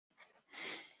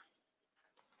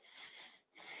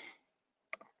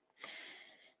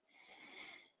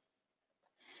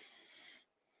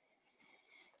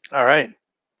All right.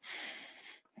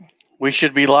 We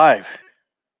should be live.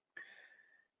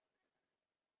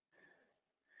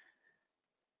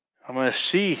 I'm going to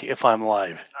see if I'm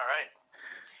live. All right.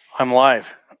 I'm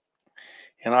live.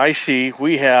 And I see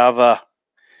we have a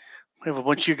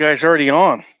bunch of you guys already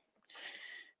on.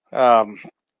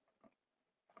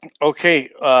 Okay,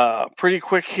 pretty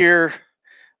quick here.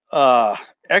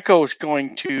 Echo is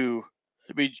going to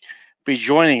be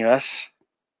joining us.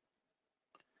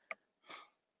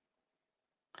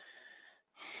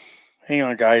 Hang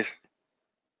on, guys.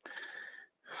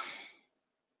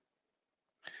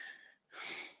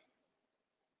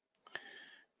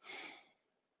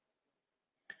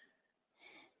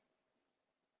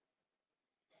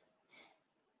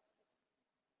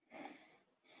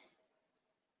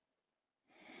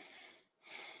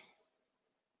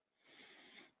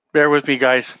 Bear with me,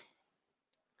 guys.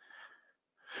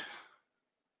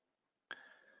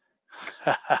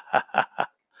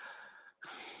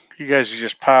 You guys are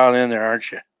just piling in there,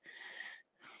 aren't you?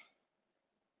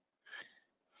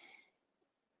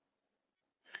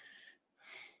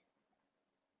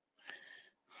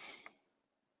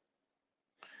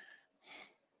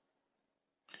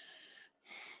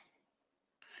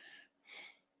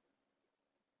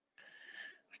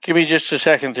 Give me just a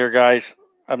second there, guys.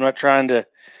 I'm not trying to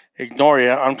ignore you.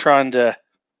 I'm trying to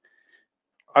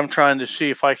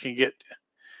see if I can get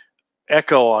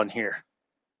Echo on here.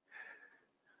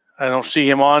 I don't see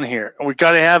him on here. We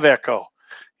got to have Echo.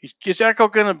 Is Echo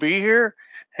going to be here?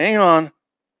 Hang on.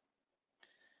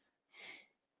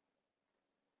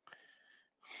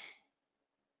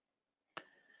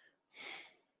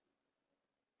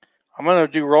 I'm going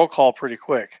to do roll call pretty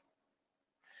quick.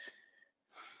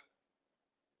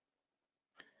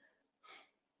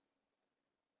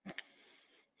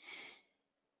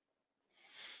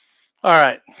 All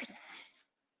right.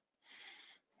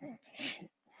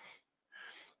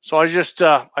 So I just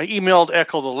I emailed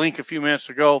Echo the link a few minutes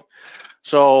ago.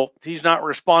 So he's not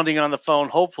responding on the phone.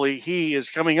 Hopefully he is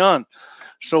coming on.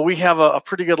 So we have a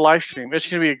pretty good live stream. It's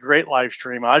going to be a great live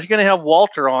stream. I was going to have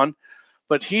Walter on,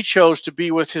 but he chose to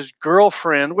be with his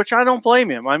girlfriend, which I don't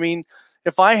blame him. I mean,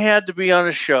 if I had to be on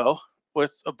a show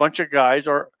with a bunch of guys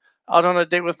or out on a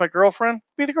date with my girlfriend,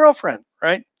 be the girlfriend,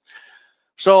 right?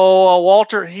 So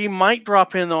Walter, he might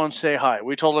drop in though and say hi.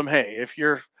 We told him, hey, if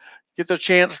you're get the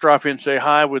chance, drop in, say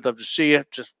hi. We'd love to see you.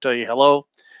 Just tell you hello.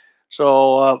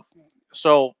 So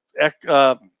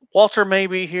Walter may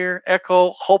be here.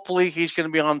 Echo, hopefully he's going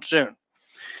to be on soon.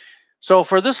 So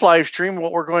for this live stream,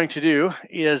 what we're going to do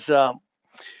is this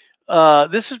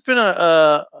has been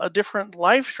a different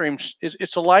live stream.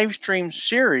 It's a live stream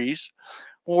series.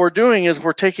 What we're doing is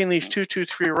we're taking these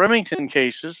 223 Remington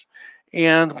cases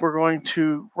and we're going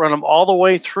to run them all the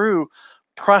way through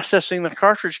processing the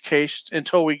cartridge case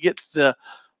until we get the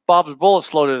Bob's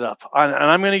bullets loaded up. And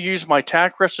I'm going to use my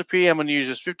TAC recipe. I'm going to use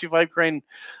this 55 grain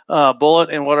bullet.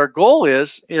 And what our goal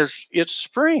is it's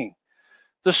spring.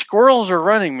 The squirrels are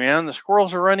running, man. The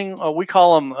squirrels are running. We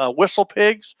call them whistle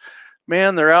pigs.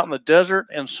 Man, they're out in the desert.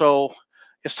 And so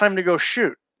it's time to go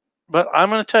shoot. But I'm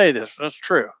going to tell you this. That's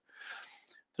true.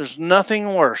 There's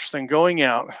nothing worse than going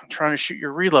out trying to shoot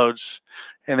your reloads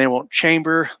and they won't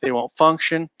chamber, they won't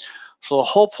function. So the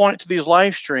whole point to these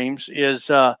live streams is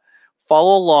follow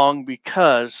along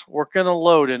because we're going to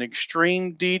load in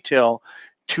extreme detail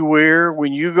to where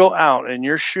when you go out and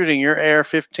you're shooting your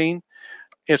AR-15,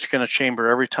 it's going to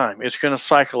chamber every time. It's going to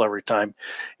cycle every time.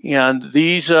 And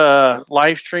these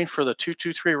live streams for the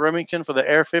 223 Remington for the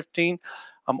AR-15,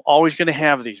 I'm always going to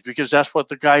have these because that's what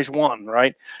the guys want,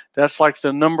 right? That's like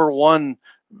the number one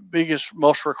biggest,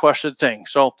 most requested thing.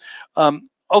 So,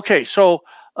 okay, so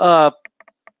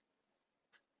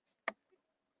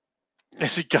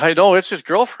it's a guy. No, it's his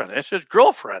girlfriend. It's his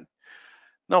girlfriend.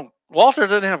 No, Walter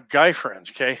doesn't have guy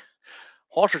friends, okay?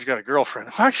 Walter's got a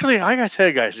girlfriend. Actually, I got to tell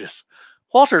you guys this.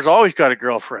 Walter's always got a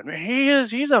girlfriend.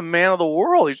 He's a man of the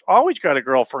world. He's always got a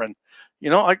girlfriend. You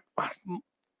know,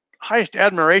 highest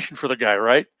admiration for the guy,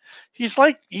 right? He's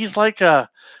like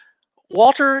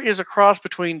Walter is a cross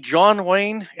between John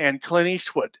Wayne and Clint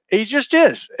Eastwood. He just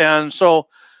is. And so,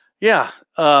 yeah.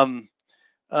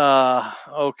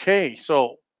 Okay.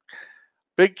 So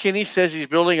Big Kenny says he's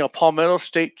building a Palmetto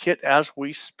State kit as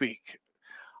we speak.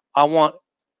 I want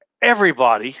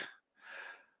everybody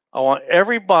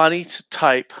to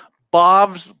type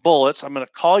Bob's bullets. I'm going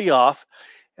to call you off,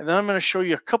 and then I'm going to show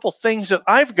you a couple things that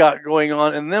I've got going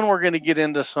on, and then we're going to get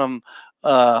into some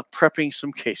prepping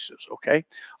some cases, okay?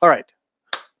 All right.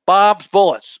 Bob's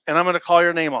bullets, and I'm going to call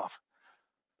your name off.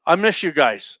 I miss you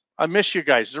guys.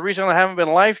 The reason I haven't been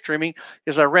live streaming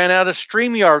is I ran out of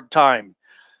StreamYard time.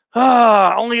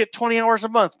 Only at 20 hours a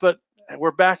month, but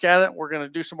we're back at it. We're going to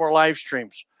do some more live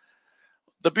streams.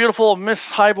 The beautiful Miss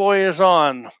Highboy is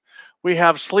on. We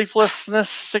have Sleeplessness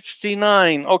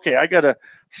 69. Okay, I got to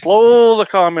slow the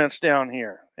comments down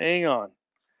here. Hang on.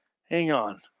 Hang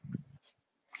on.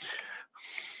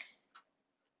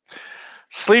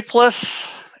 Sleepless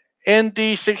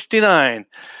ND69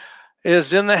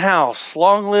 is in the house.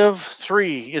 Long Live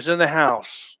 3 is in the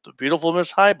house. The beautiful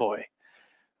Miss Highboy.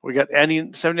 We got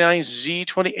Andy 79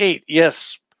 Z28.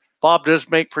 Yes, Bob does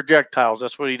make projectiles.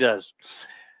 That's what he does.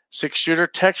 6-shooter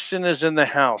Texan is in the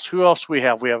house. Who else we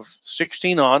have? We have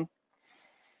 16 on.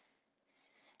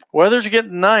 Weather's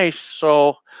getting nice,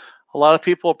 so a lot of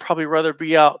people would probably rather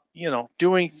be out,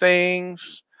 doing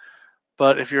things.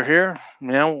 But if you're here,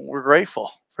 we're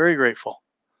grateful. Very grateful.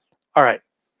 All right.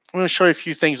 I'm going to show you a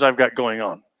few things I've got going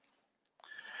on.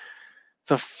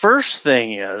 The first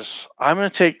thing is I'm going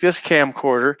to take this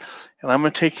camcorder and I'm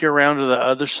going to take you around to the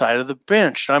other side of the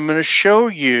bench. And I'm going to show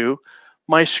you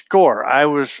my score.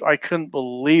 I couldn't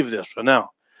believe this. But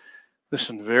now,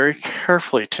 listen very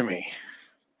carefully to me.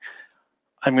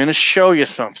 I'm going to show you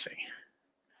something.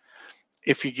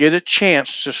 If you get a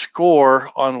chance to score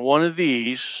on one of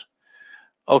these,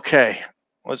 okay,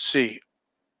 let's see.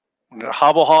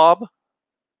 Hobble Hob.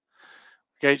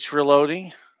 Gates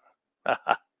reloading.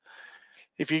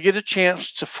 If you get a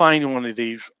chance to find one of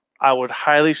these, I would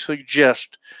highly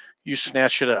suggest you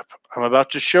snatch it up. I'm about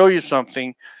to show you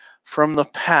something from the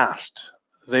past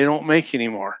they don't make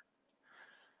anymore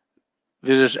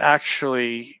that is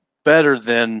actually better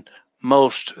than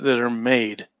most that are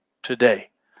made today.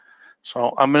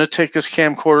 So I'm going to take this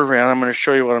camcorder around. I'm going to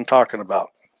show you what I'm talking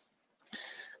about.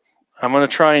 I'm going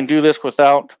to try and do this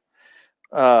without,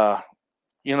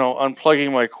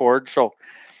 unplugging my cord. So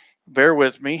bear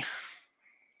with me.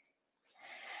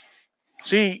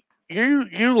 See, you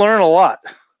learn a lot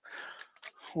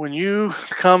when you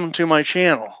come to my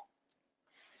channel.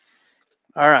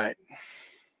 All right.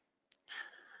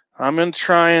 I'm going to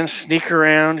try and sneak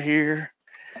around here.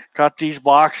 Got these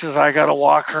boxes I got to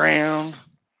walk around.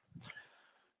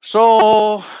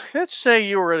 So let's say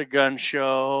you were at a gun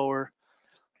show or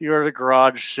you were at a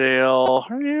garage sale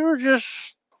or you were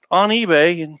just on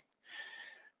eBay and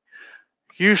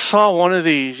you saw one of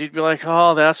these. You'd be like,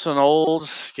 oh, that's an old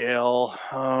scale.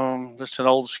 That's an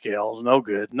old scale. It's no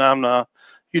good. No.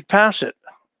 You'd pass it.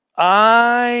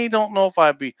 I don't know if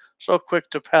I'd be so quick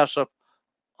to pass up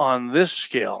on this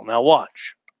scale. Now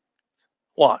watch.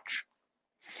 Watch.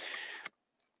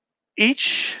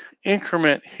 Each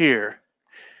increment here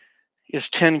is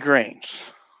 10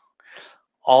 grains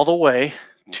all the way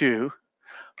to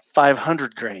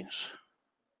 500 grains.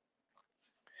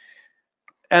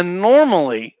 And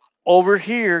normally over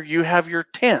here you have your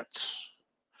tenths,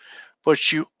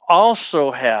 but you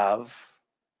also have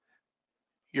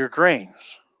your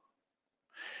grains.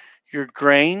 Your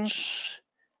grains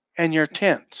and your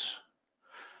tenths.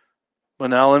 But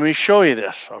now let me show you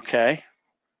this, okay?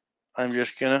 I'm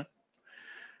just going to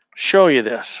show you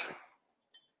this.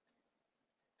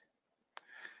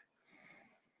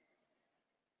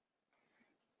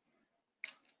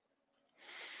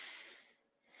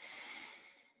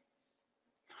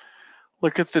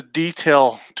 Look at the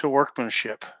detail to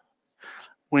workmanship.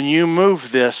 When you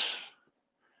move this,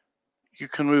 you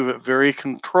can move it very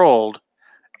controlled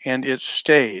and it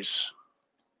stays.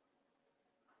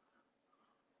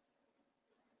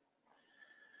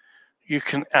 You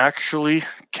can actually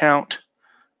count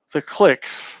the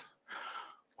clicks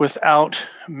without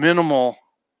minimal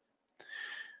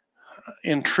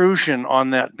intrusion on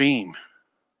that beam.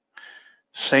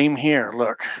 Same here,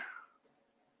 look.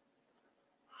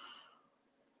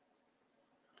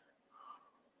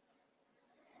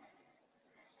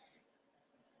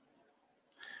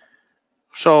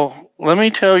 So let me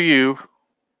tell you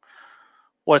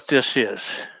what this is.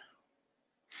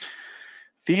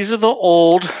 These are the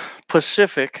old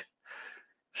Pacific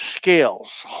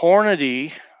scales.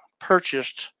 Hornady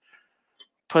purchased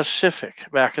Pacific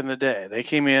back in the day. They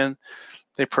came in,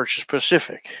 they purchased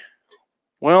Pacific.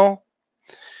 Well,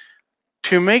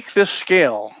 to make this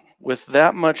scale with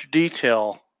that much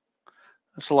detail,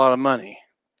 that's a lot of money.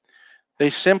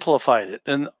 They simplified it.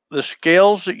 And the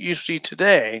scales that you see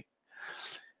today,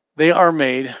 they are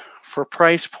made for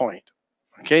price point.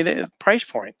 Okay, price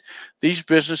point. These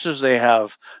businesses, they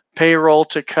have payroll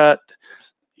to cut,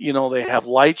 they have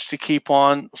lights to keep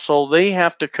on, so they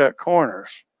have to cut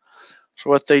corners. So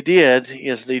what they did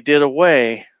is they did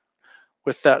away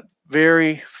with that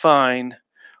very fine,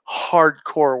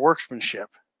 hardcore workmanship.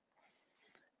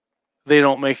 They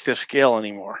don't make this scale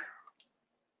anymore.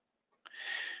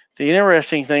 The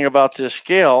interesting thing about this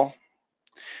scale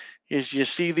is you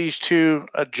see these two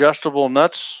adjustable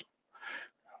nuts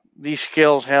these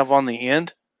scales have on the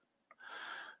end.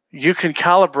 You can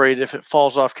calibrate if it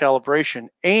falls off calibration,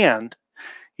 and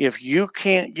if you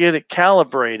can't get it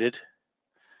calibrated,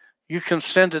 you can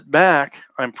send it back,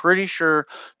 I'm pretty sure,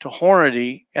 to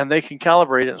Hornady, and they can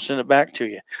calibrate it and send it back to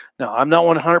you. Now, I'm not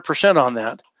 100% on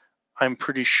that. I'm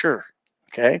pretty sure.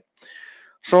 Okay.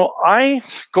 So I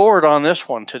scored on this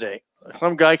one today.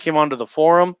 Some guy came onto the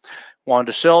forum, wanted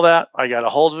to sell that. I got a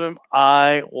hold of him.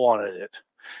 I wanted it.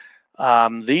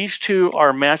 These two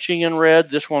are matching in red.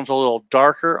 This one's a little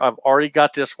darker. I've already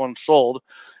got this one sold.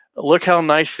 Look how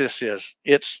nice this is.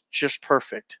 It's just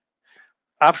perfect.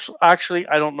 Actually,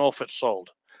 I don't know if it's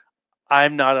sold.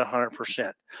 I'm not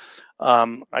 100%.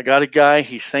 I got a guy,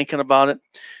 he's thinking about it.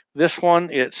 This one,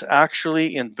 it's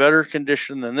actually in better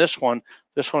condition than this one.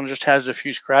 This one just has a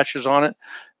few scratches on it.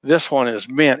 This one is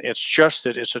mint. It's just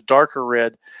that it's a darker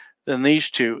red than these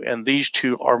two, and these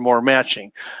two are more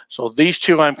matching. So these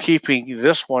two I'm keeping.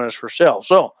 This one is for sale.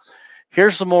 So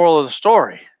here's the moral of the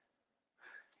story.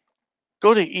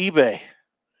 Go to eBay.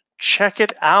 Check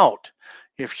it out.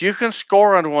 If you can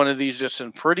score on one of these that's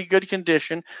in pretty good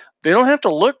condition, they don't have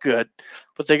to look good,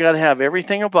 but they got to have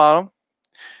everything about them.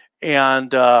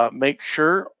 And make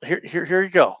sure, here you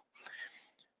go.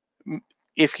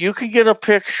 If you can get a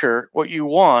picture, what you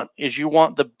want is you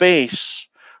want the base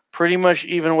pretty much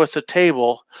even with the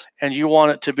table, and you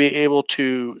want it to be able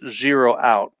to zero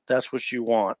out. That's what you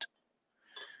want.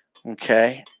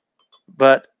 Okay.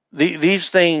 But these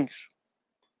things,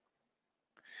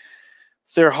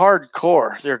 they're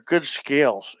hardcore. They're good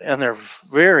scales, and they're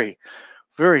very,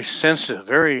 very sensitive,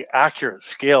 very accurate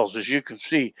scales, as you can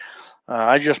see.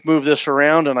 I just moved this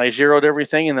around and I zeroed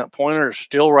everything, and that pointer is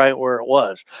still right where it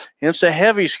was. And it's a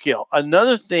heavy scale.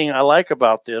 Another thing I like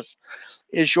about this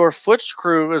is your foot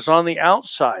screw is on the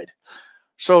outside.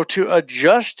 So to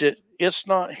adjust it, it's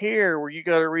not here where you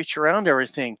got to reach around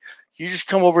everything. You just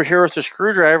come over here with a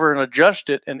screwdriver and adjust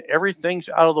it, and everything's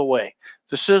out of the way.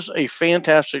 This is a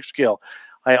fantastic scale.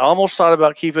 I almost thought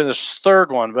about keeping this third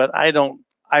one, but I don't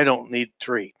need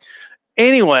three.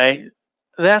 Anyway,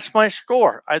 that's my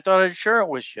score. I thought I'd share it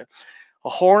with you. A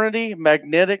Hornady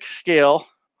magnetic scale.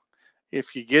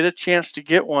 If you get a chance to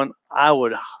get one, I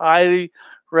would highly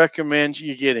recommend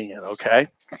you getting it. Okay.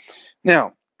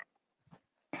 Now,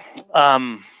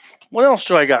 what else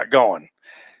do I got going?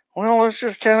 Well, let's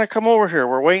just kind of come over here.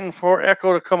 We're waiting for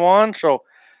Echo to come on, so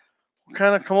we'll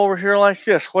kind of come over here like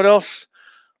this. What else?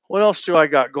 What else do I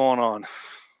got going on?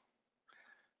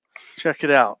 Check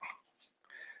it out.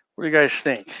 What do you guys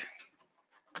think?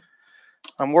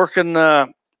 I'm working.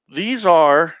 These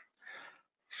are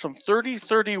some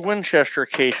 30-30 Winchester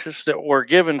cases that were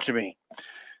given to me.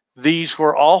 These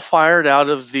were all fired out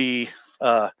of the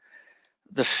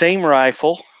same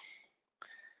rifle.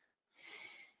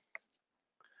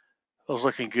 Those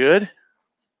looking good.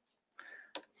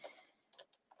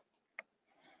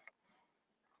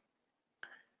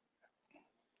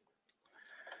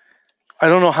 I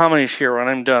don't know how many's here. When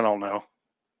I'm done, I'll know.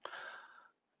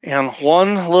 And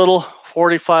one little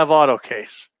 45 auto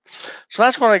case. So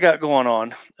that's what I got going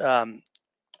on.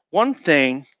 One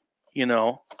thing, you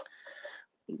know,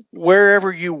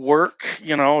 wherever you work,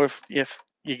 you know, if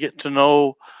you get to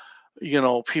know, you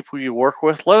know, people you work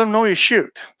with, let them know you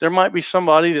shoot. There might be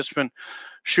somebody that's been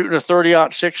shooting a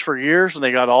 30-06 for years and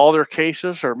they got all their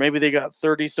cases, or maybe they got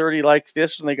 30-30 like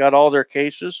this and they got all their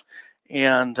cases,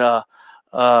 and they'll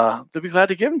be glad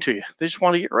to give them to you. They just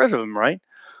want to get rid of them, right?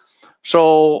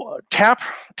 So tap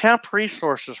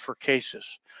resources for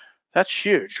cases. That's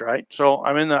huge, right? So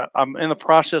I'm in the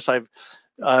process. I've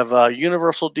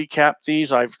universal decapped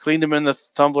these. I've cleaned them in the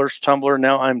tumbler.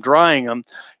 Now I'm drying them,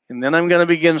 and then I'm going to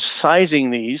begin sizing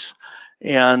these,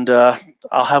 and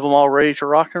I'll have them all ready to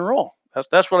rock and roll.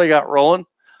 That's what I got rolling.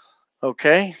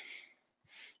 Okay.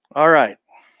 All right.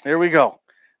 Here we go.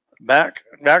 Back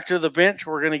to the bench.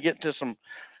 We're going to get to some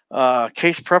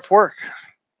case prep work.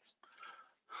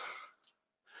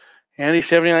 Andy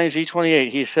 79Z28.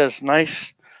 He says,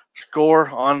 nice score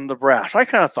on the brass. I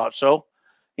kind of thought so.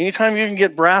 Anytime you can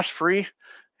get brass free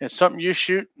and something you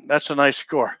shoot, that's a nice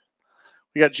score.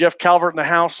 We got Jeff Calvert in the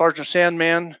house, Sergeant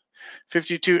Sandman,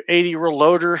 5280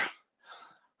 reloader,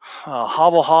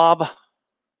 Hobble Hob.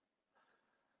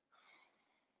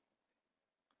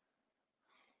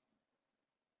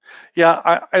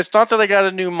 Yeah, it's not that I got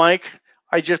a new mic.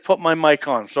 I just put my mic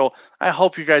on, so I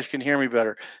hope you guys can hear me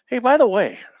better. Hey, by the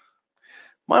way,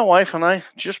 my wife and I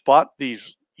just bought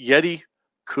these Yeti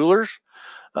coolers,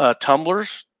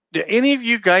 tumblers. Do any of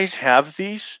you guys have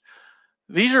these?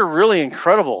 These are really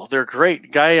incredible. They're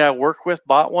great. Guy I work with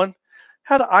bought one.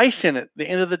 had ice in it at the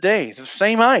end of the day, the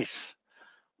same ice,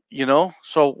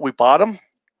 So we bought them,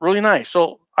 really nice.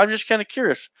 So I'm just kind of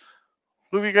curious.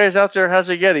 Who of you guys out there has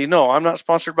a Yeti? No, I'm not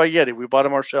sponsored by Yeti. We bought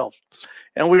them ourselves.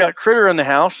 And we got Critter in the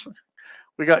house.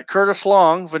 We got Curtis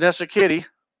Long, Vanessa Kitty.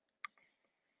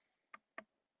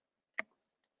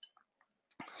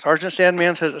 Sergeant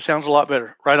Sandman says it sounds a lot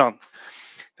better. Right on.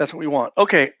 That's what we want.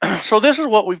 Okay, so this is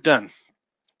what we've done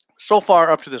so far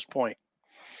up to this point.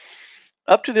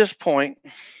 Up to this point,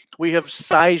 we have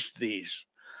sized these.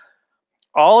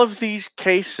 All of these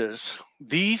cases,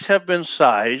 these have been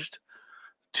sized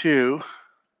to,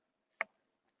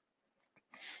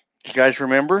 you guys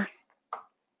remember?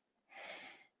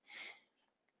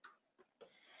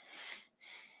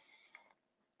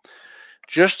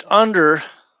 Just under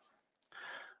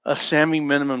a semi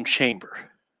minimum chamber.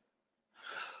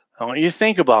 I want you to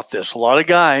think about this. A lot of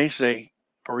guys, they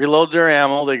reload their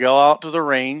ammo, they go out to the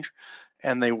range,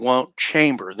 and they won't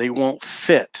chamber. They won't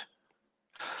fit.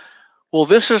 Well,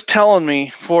 this is telling me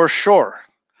for sure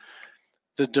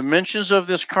the dimensions of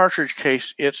this cartridge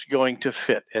case, it's going to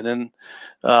fit. And then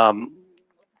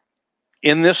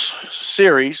in this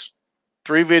series,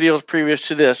 3 videos previous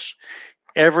to this,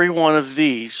 every one of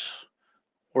these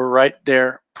were right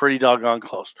there, pretty doggone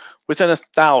close, within a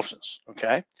thousandths,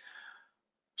 okay?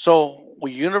 So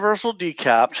we universal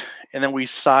decapped, and then we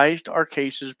sized our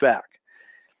cases back.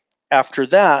 After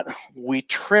that, we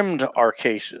trimmed our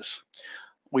cases.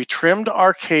 We trimmed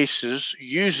our cases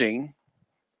using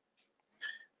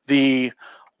the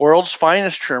world's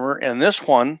finest trimmer, and this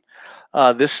one,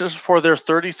 this is for their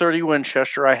 30-30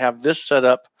 Winchester. I have this set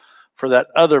up for that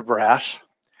other brass,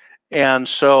 and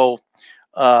so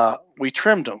we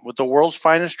trimmed them with the world's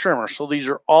finest trimmer. So these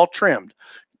are all trimmed.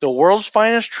 The world's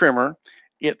finest trimmer,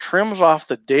 it trims off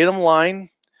the datum line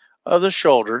of the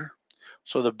shoulder.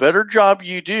 So the better job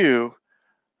you do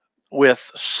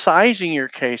with sizing your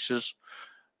cases,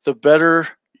 the better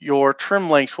your trim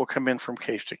length will come in from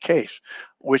case to case,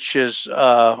 which is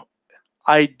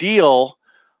ideal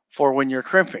for when you're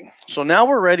crimping. So now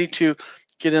we're ready to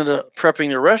get into prepping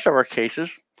the rest of our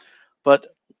cases. But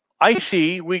I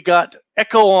see we got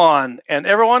Echo on, and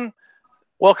everyone,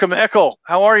 welcome Echo.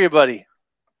 How are you, buddy?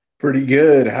 Pretty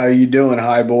good. How you doing,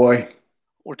 hi boy?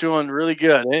 We're doing really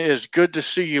good. It is good to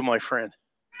see you, my friend.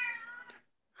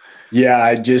 Yeah,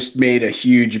 I just made a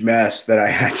huge mess that I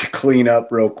had to clean up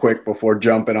real quick before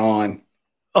jumping on.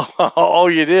 Oh,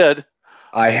 you did?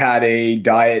 I had a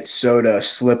diet soda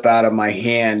slip out of my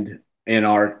hand in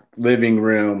our living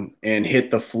room and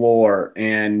hit the floor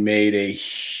and made a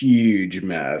huge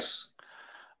mess.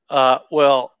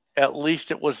 Well, at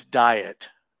least it was diet.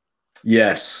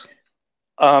 Yes.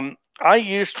 I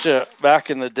used to, back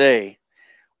in the day,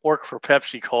 work for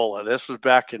Pepsi Cola. This was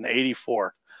back in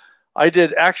 '84.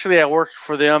 I worked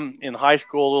for them in high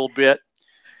school a little bit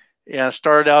and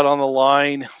started out on the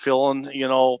line filling,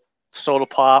 soda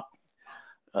pop,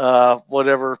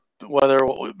 whatever.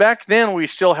 Back then we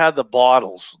still had the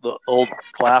bottles, the old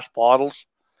glass bottles.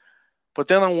 But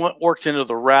then I worked into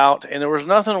the route, and there was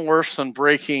nothing worse than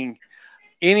breaking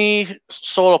any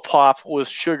soda pop with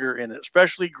sugar in it,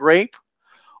 especially grape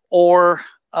or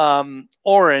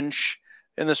orange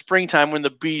in the springtime when the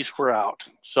bees were out.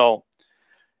 So,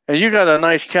 and you got a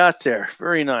nice cat there.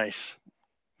 Very nice.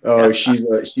 Oh, she's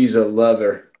a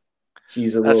lover.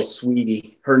 She's a little That's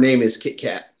sweetie. Her name is Kit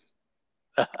Kat.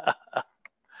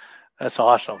 that's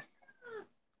awesome.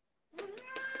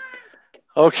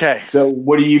 Okay. So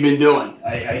what have you been doing?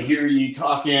 I hear you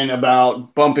talking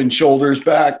about bumping shoulders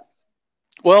back.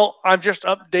 Well, I'm just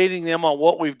updating them on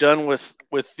what we've done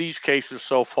with these cases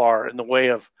so far in the way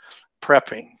of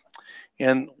prepping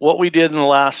and what we did in the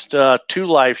last 2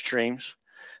 live streams.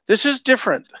 This is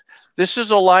different. This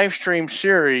is a live stream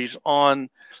series on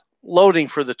loading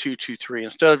for the 223.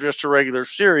 Instead of just a regular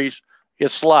series,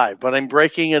 it's live, but I'm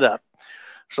breaking it up.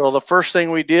 So the first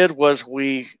thing we did was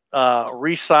we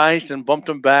resized and bumped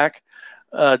them back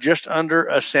just under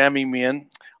a Sammy Min.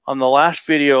 On the last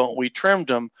video, we trimmed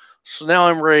them. So now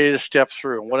I'm ready to step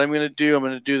through. What I'm going to do, I'm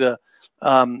going to do the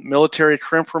military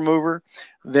crimp remover.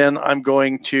 Then I'm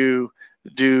going to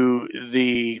do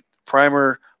the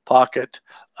primer pocket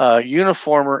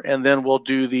uniformer, and then we'll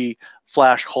do the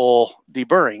flash hole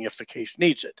deburring if the case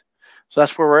needs it. So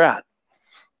that's where we're at.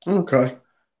 Okay.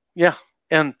 Yeah.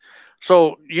 And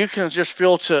so you can just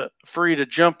feel free to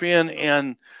jump in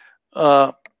and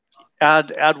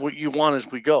add what you want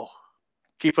as we go.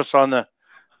 Keep us on the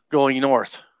going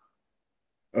north.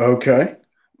 Okay.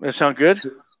 That sound good?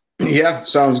 Yeah,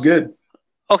 sounds good.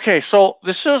 Okay, so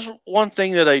this is one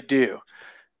thing that I do.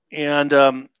 And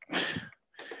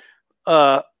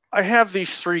I have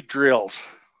these 3 drills.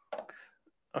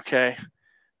 Okay.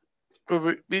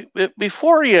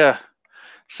 Before you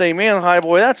say, man, hi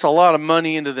boy, that's a lot of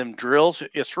money into them drills,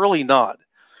 it's really not.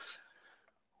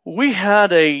 We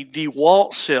had a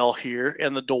DeWalt sale here,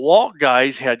 and the DeWalt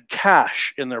guys had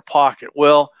cash in their pocket.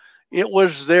 Well, it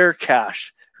was their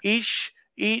cash. Each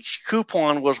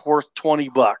coupon was worth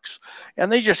 $20,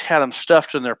 and they just had them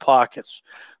stuffed in their pockets.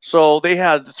 So they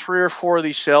had 3 or 4 of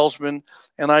these salesmen,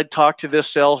 and I'd talk to this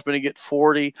salesman and get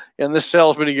 40, and this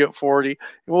salesman and get 40. It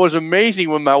was amazing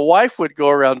when my wife would go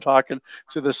around talking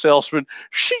to the salesman,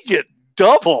 she'd get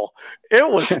double. It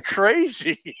was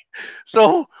crazy.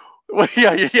 So well,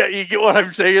 yeah, you get what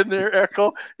I'm saying there,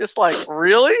 Echo. It's like,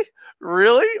 really,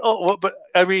 really? Oh, well, but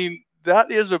I mean,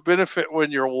 that is a benefit when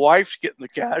your wife's getting the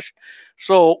cash.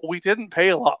 So we didn't pay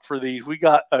a lot for these. We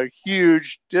got a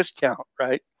huge discount,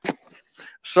 right?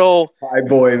 So, Hi,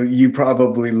 boy, you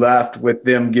probably left with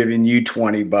them giving you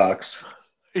 $20.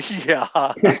 yeah,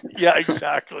 yeah,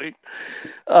 exactly.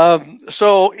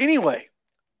 So anyway,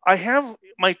 I have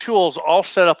my tools all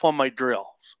set up on my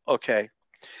drills, okay,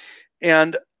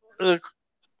 and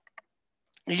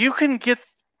you can get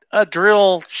a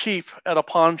drill cheap at a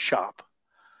pawn shop.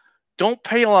 Don't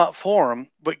pay a lot for them,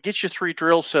 but get you 3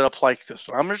 drills set up like this.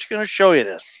 I'm just going to show you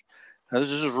this. Now, this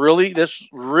is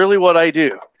really what I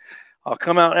do. I'll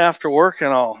come out after work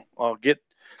and I'll get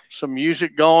some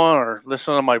music going or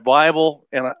listen to my Bible,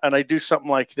 and I do something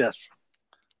like this.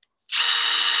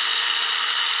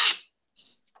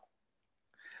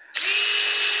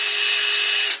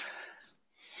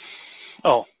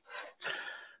 Oh,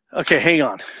 okay, hang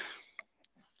on.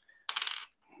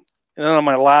 And then on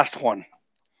my last one,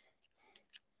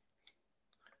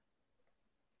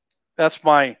 that's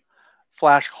my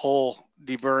flash hole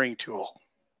deburring tool.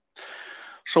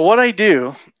 So what I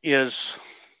do is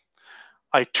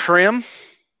I trim,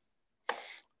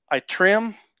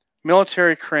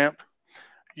 military crimp,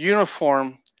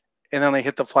 uniform, and then I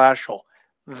hit the flash hole.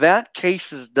 That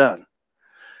case is done.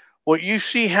 What you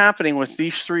see happening with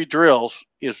these 3 drills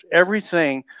is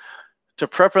everything to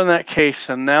prep in that case,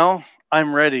 and now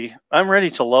I'm ready. I'm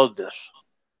ready to load this.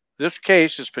 This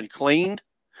case has been cleaned.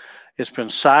 It's been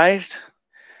sized,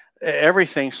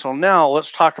 everything. So now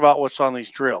let's talk about what's on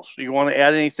these drills. Do you want to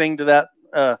add anything to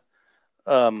that,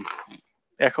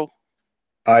 Echo?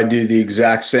 I do the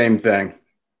exact same thing.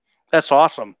 That's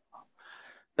awesome.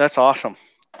 That's awesome.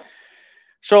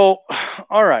 So,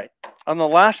 all right. On the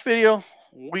last video,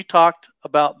 we talked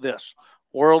about this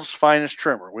world's finest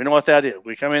trimmer. We know what that is.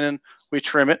 We come in and we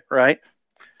trim it, right?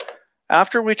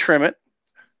 After we trim it,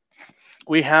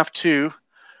 we have to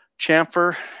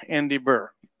chamfer and deburr.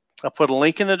 I'll put a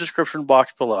link in the description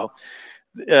box below.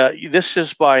 This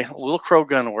is by Little Crow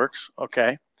Gunworks,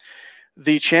 okay?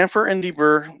 The chamfer and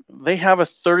deburr, they have a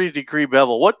 30-degree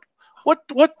bevel. What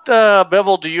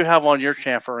bevel do you have on your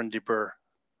chamfer and deburr?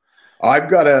 I've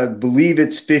got to believe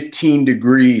it's 15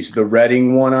 degrees, the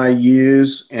Reading one I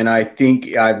use, and I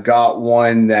think I've got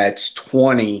one that's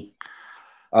 20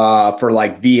 for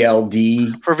like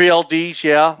VLD. For VLDs,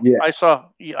 yeah. Yeah. I saw.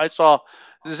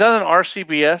 Is that an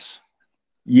RCBS?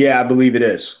 Yeah, I believe it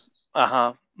is.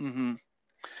 Uh-huh. Mm-hmm.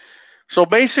 So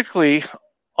basically,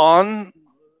 on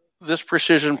this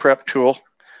precision prep tool,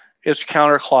 it's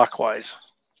counterclockwise.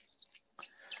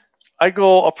 I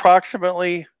go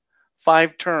approximately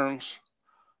 5 turns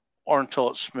or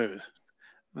until it's smooth.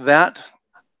 That's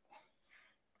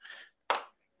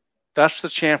the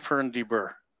chamfer and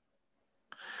deburr.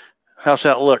 How's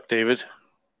that look, David?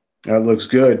 That looks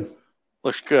good.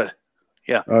 Looks good.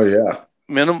 Yeah. Oh, yeah.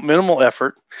 Minimal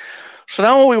effort. So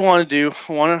now what we want to do,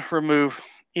 we want to remove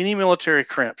any military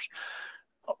crimps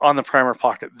on the primer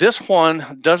pocket. This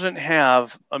one doesn't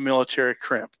have a military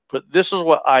crimp, but this is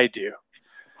what I do.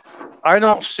 I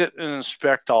don't sit and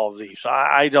inspect all of these.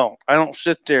 I don't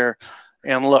sit there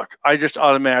and look. I just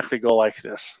automatically go like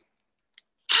this.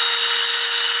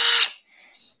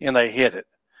 And I hit it.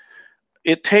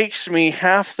 It takes me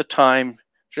half the time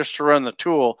just to run the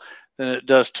tool than it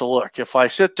does to look. If I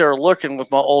sit there looking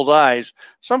with my old eyes,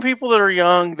 some people that are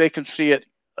young, they can see it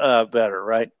better,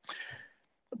 right?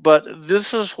 But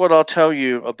this is what I'll tell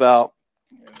you about.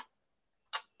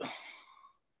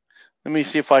 Let me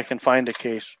see if I can find a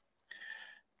case.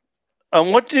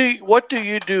 What do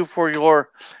you do for your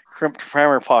crimped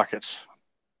primer pockets?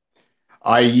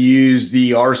 I use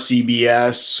the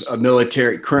RCBS, a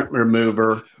military crimp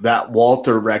remover that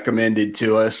Walter recommended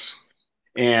to us.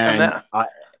 And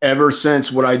ever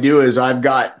since, what I do is I've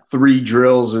got 3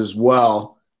 drills as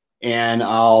well. And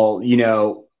I'll,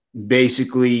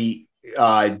 basically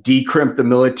decrimp the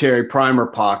military primer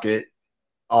pocket.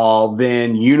 I'll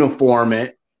then uniform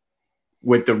it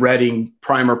with the Reading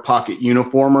primer pocket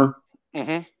uniformer.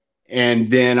 Mm-hmm.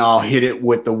 And then I'll hit it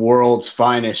with the world's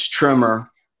finest trimmer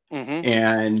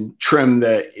and trim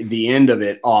the end of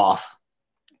it off.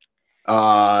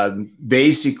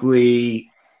 Basically,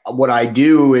 what I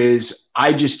do is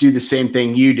I just do the same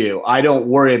thing you do. I don't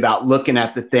worry about looking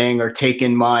at the thing or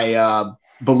taking my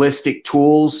ballistic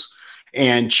tools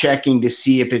and checking to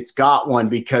see if it's got one,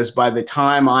 because by the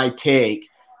time I take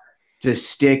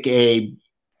to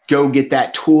go get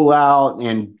that tool out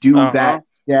and do that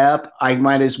step, I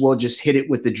might as well just hit it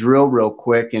with the drill real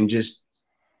quick and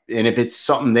if it's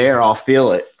something there, I'll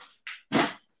feel it.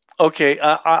 Okay,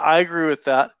 I agree with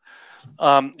that.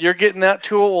 You're getting that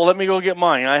tool. Well, let me go get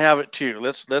mine. I have it too.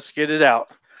 Let's get it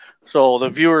out so the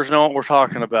viewers know what we're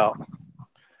talking about.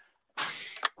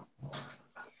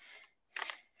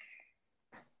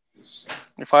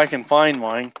 If I can find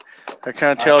mine, that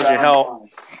kind of tells you how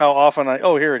often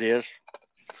oh, here it is.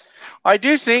 I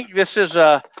do think this is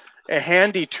a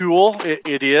handy tool.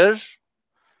 It is.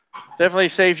 Definitely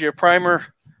saves you a primer,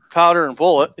 powder, and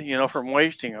bullet, from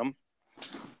wasting them.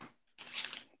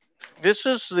 This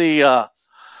is the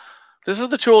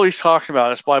tool he's talking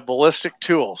about. It's by Ballistic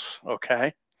Tools.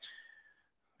 Okay.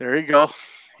 There you go.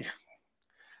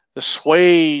 The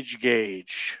swage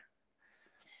gauge.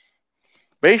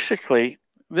 Basically,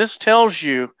 this tells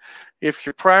you if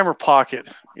your primer pocket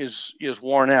is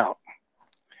worn out.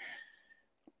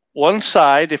 One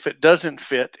side, if it doesn't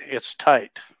fit, it's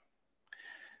tight.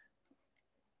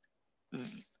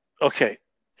 Okay.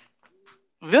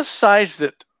 This size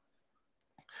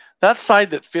that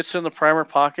side that fits in the primer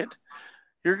pocket,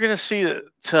 you're going to see that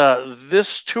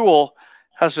this tool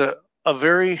has a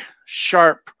very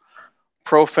sharp,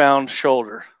 profound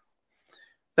shoulder.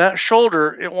 That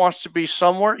shoulder, it wants to be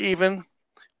somewhere even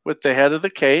with the head of the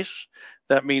case.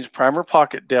 That means primer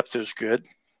pocket depth is good.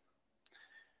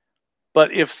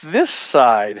 But if this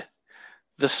side,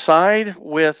 the side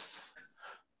with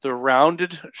the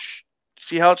rounded,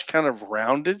 see how it's kind of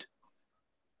rounded?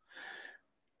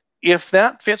 If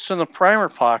that fits in the primer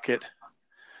pocket,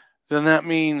 then that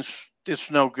means it's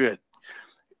no good.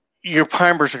 Your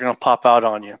primers are going to pop out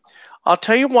on you. I'll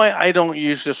tell you why I don't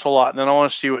use this a lot, and then I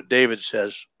want to see what David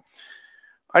says.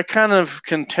 I kind of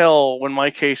can tell when my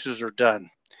cases are done.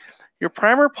 Your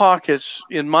primer pockets,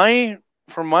 from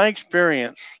my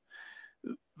experience,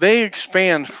 they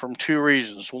expand from two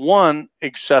reasons. One,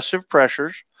 excessive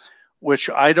pressures, which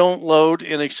I don't load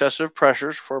in excessive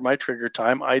pressures for my trigger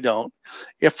time. I don't.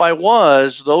 If I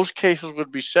was, those cases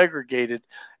would be segregated,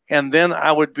 and then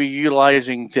I would be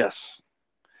utilizing this.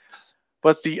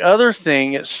 But the other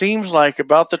thing, it seems like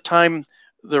about the time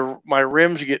my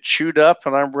rims get chewed up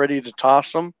and I'm ready to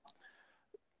toss them,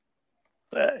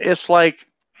 it's like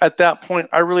at that point,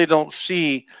 I really don't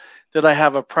see that I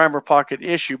have a primer pocket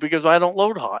issue because I don't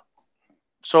load hot.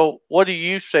 So what do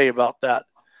you say about that?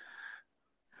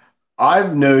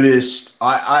 I've noticed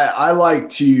I like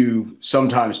to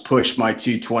sometimes push my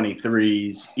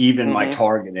 223s, even my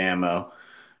target ammo.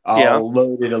 I'll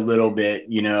load it a little bit,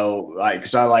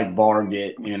 because I like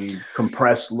Varget, and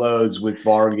compressed loads with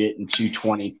Varget and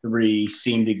 223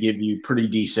 seem to give you pretty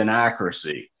decent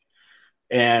accuracy.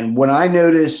 And when I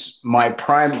notice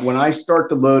when I start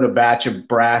to load a batch of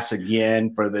brass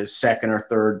again for the second or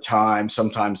third time,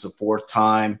 sometimes the fourth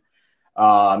time,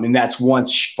 and that's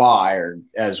once fired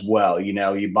as well.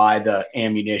 You buy the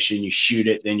ammunition, you shoot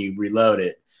it, then you reload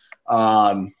it.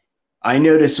 I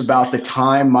notice about the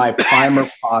time my primer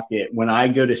pocket, when I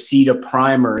go to seat a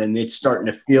primer and it's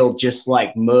starting to feel just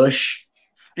like mush,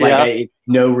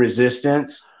 no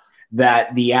resistance,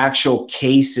 that the actual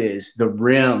cases, the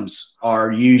rims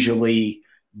are usually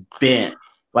bent.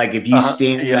 Like if you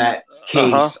stand that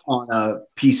case on a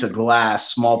piece of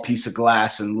glass, small piece of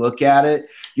glass, and look at it,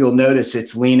 you'll notice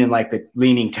it's leaning like the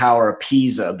Leaning Tower of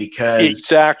Pisa, because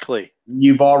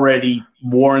you've already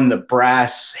worn the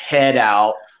brass head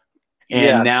out,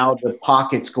 and now the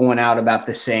pocket's going out about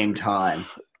the same time.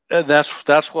 And that's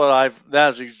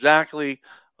exactly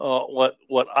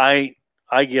what I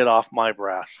get off my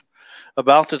brass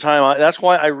about the time. That's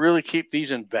why I really keep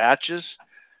these in batches.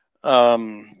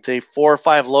 Say 4 or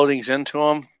 5 loadings into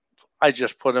them. I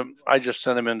just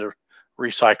send them into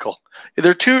recycle.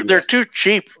 They're too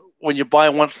cheap when you buy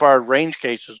once fired range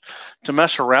cases to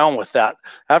mess around with that.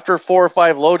 After 4 or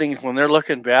 5 loadings, when they're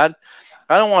looking bad,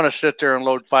 I don't want to sit there and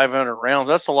load 500 rounds.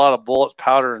 That's a lot of bullets,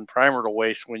 powder, and primer to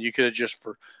waste when you could have just,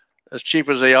 for as cheap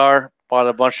as they are, bought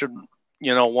a bunch of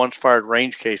once fired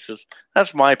range cases.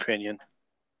 That's my opinion.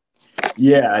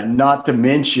 Yeah, not to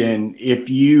mention, if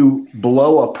you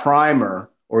blow a primer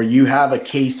or you have a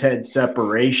case head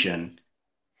separation,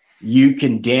 you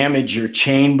can damage your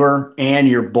chamber and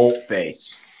your bolt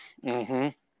face.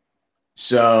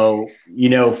 So, you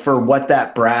know, for what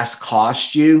that brass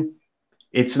cost you,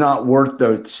 it's not worth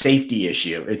the safety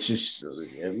issue. It's just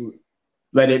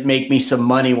let it make me some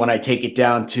money when I take it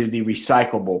down to the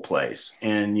recyclable place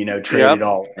and, you know, trade it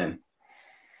all in.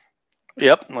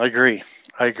 Yep, I agree.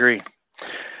 I agree.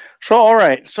 So, all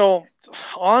right. So,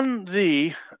 on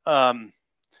the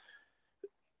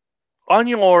on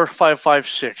your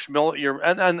 5.56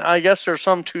 and I guess there's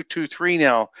some 2.23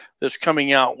 now that's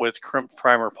coming out with crimped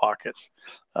primer pockets.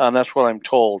 That's what I'm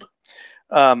told.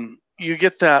 You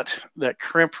get that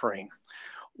crimp ring.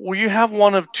 Well, you have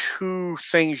one of two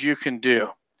things you can do.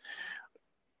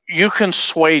 You can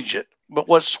swage it, but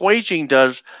what swaging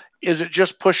does is it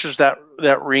just pushes that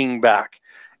ring back.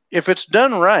 If it's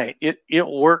done right, it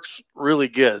works really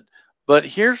good. But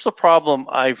here's the problem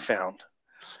I've found.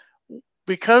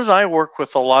 Because I work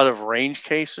with a lot of range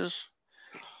cases,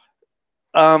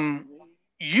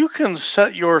 you can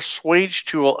set your swage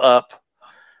tool up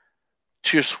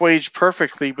to swage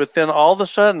perfectly, but then all of a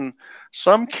sudden,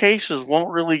 some cases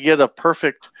won't really get a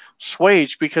perfect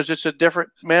swage because it's a different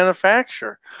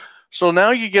manufacturer. So now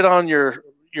you get on your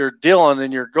Dillon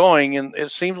and you're going, and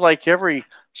it seems like every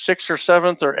sixth or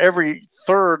seventh or every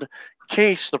third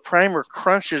case, the primer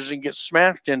crunches and gets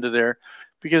smashed into there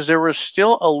because there was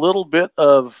still a little bit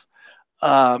of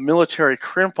military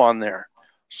crimp on there.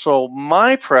 So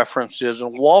my preference is,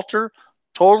 and Walter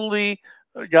totally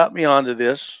got me onto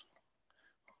this.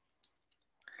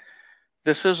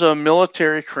 This is a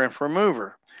military crimp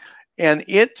remover, and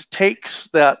it takes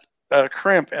that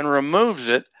crimp and removes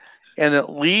it, and it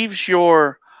leaves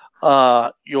your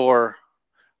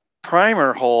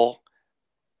primer hole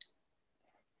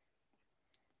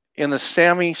in a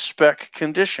semi-spec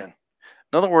condition.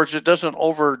 In other words, it doesn't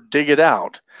over dig it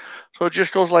out. So it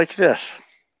just goes like this.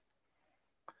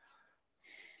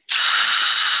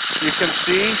 You can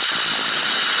see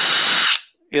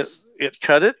it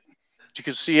cut it. You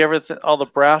can see everything, all the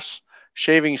brass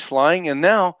shavings flying, and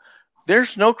now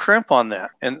there's no crimp on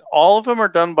that, and all of them are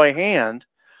done by hand.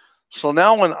 So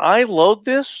now when I load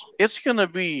this, it's going to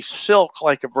be silk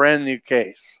like a brand new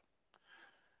case.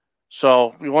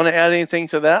 So you want to add anything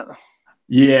to that?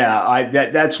 Yeah,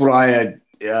 that's what I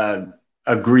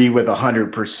agree with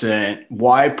 100%.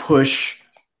 Why push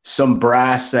some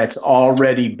brass that's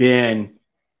already been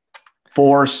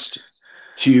forced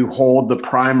to hold the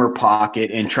primer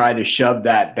pocket and try to shove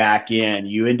that back in?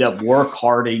 You end up work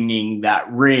hardening that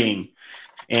ring.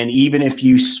 And even if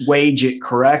you swage it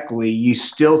correctly, you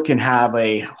still can have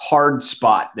a hard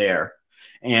spot there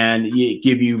and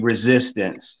give you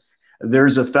resistance.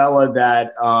 There's a fella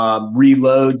that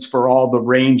reloads for all the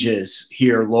ranges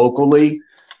here locally,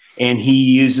 and he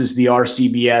uses the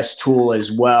RCBS tool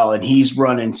as well. And he's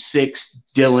running 6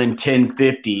 Dillon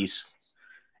 1050s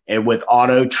and with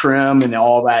auto trim and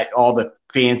all the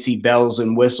fancy bells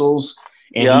and whistles.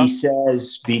 And he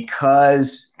says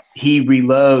because he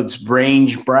reloads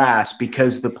range brass,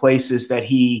 because the places that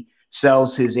he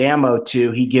sells his ammo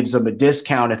to, he gives them a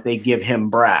discount if they give him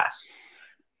brass.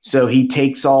 So he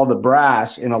takes all the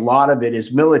brass, and a lot of it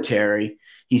is military.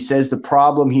 He says the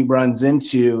problem he runs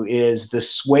into is the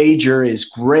swager is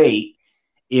great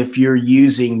if you're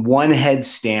using one head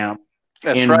stamp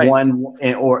in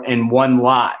one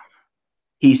lot.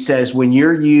 He says when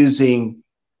you're using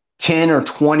 10 or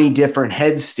 20 different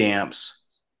head stamps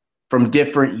from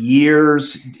different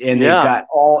years, and they've got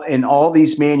all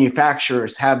these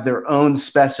manufacturers have their own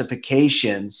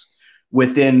specifications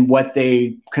within what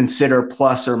they consider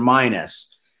plus or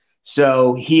minus.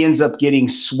 So he ends up getting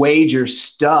swager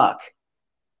stuck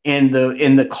in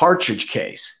the cartridge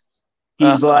case.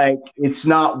 He's like, it's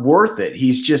not worth it.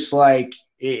 He's just like,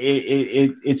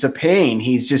 it's a pain.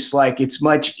 He's just like, it's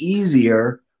much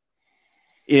easier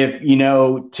if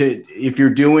you're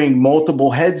doing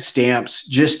multiple head stamps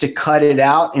just to cut it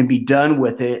out and be done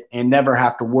with it and never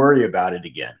have to worry about it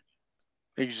again.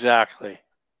 Exactly.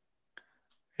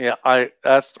 Yeah, I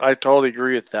totally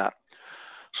agree with that.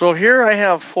 So here I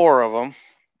have 4 of them,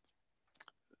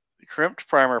 crimped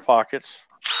primer pockets.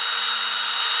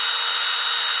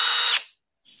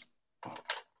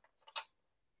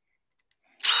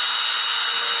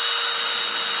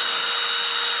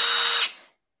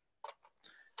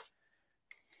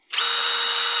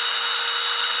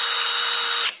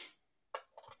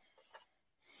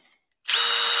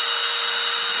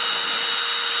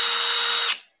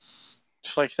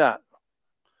 Just like that.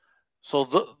 So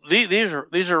these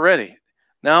are ready.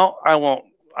 Now I won't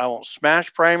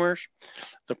smash primers.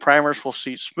 The primers will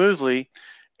seat smoothly,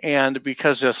 and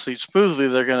because they'll seat smoothly,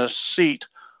 they're going to seat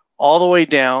all the way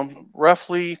down,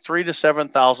 roughly 3 to 7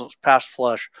 thousandths past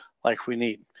flush like we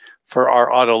need for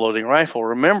our auto-loading rifle.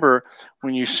 Remember,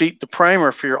 when you seat the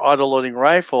primer for your auto-loading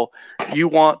rifle, you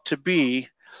want to be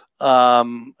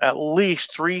at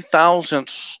least 3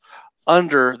 thousandths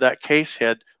under that case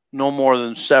head, no more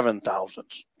than 7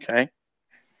 thousandths, okay?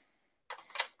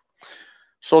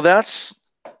 So that's,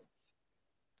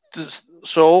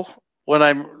 so when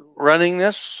I'm running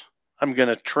this, I'm going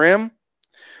to trim.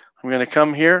 I'm going to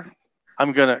come here.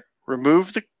 I'm going to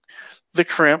remove the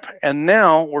crimp, and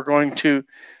now we're going to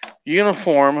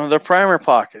uniform the primer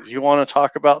pocket. You want to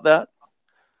talk about that?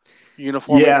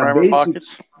 Uniforming primer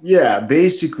pockets? Yeah,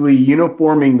 basically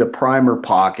uniforming the primer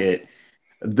pocket.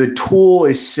 The tool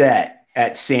is set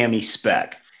at SAMI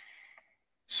spec.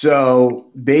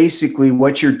 So basically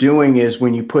what you're doing is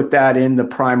when you put that in the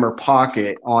primer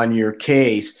pocket on your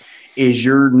case is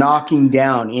you're knocking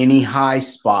down any high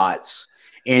spots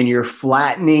and you're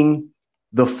flattening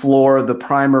the floor of the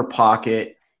primer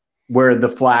pocket where the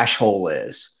flash hole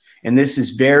is. And this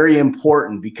is very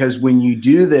important because when you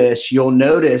do this, you'll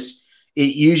notice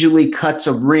it usually cuts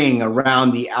a ring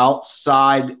around the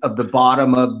outside of the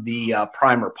bottom of the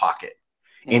primer pocket.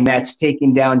 And that's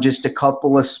taking down just a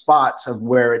couple of spots of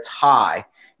where it's high,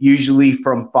 usually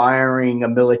from firing a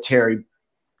military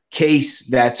case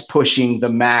that's pushing the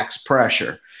max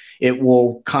pressure. It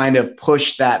will kind of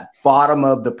push that bottom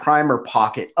of the primer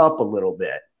pocket up a little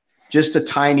bit, just a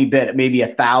tiny bit, maybe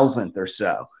 1,000th or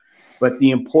so. But the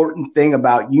important thing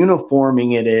about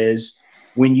uniforming it is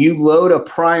when you load a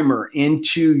primer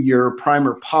into your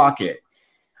primer pocket,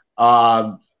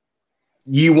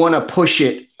 you want to push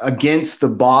it against the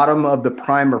bottom of the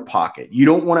primer pocket. You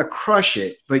don't want to crush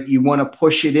it, but you want to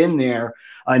push it in there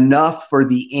enough for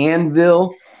the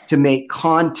anvil to make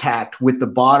contact with the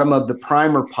bottom of the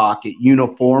primer pocket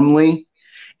uniformly.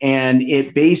 And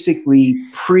it basically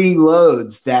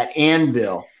preloads that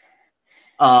anvil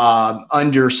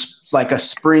under like a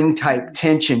spring type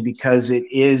tension because it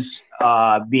is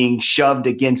being shoved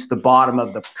against the bottom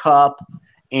of the cup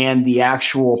and the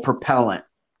actual propellant.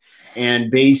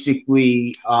 And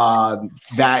basically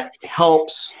that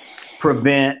helps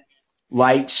prevent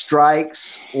light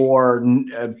strikes or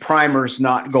primers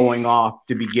not going off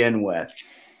to begin with.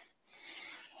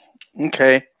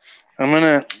 Okay, I'm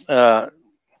gonna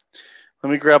let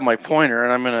me grab my pointer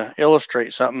and I'm gonna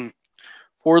illustrate something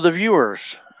for the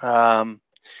viewers.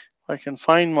 If I can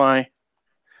find my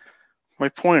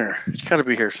pointer, it's got to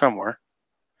be here somewhere.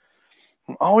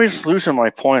 I'm always losing my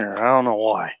pointer. I don't know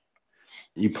why.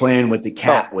 You playing with the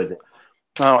cat with it?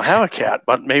 I don't have a cat,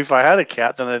 but maybe if I had a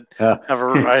cat, then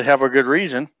I'd have a good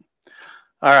reason.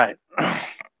 All right.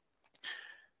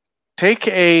 Take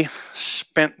a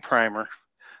spent primer.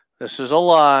 This is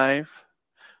alive,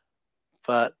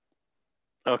 but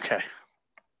okay.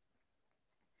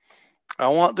 I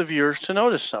want the viewers to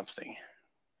notice something.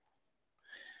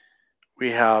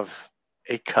 We have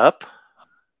a cup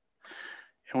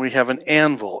and we have an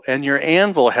anvil, and your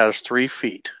anvil has 3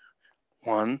 feet.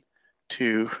 1,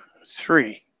 2,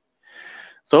 3.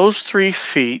 Those 3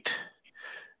 feet,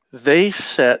 they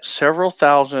set several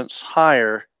thousandths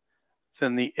higher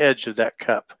than the edge of that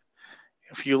cup.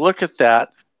 If you look at that,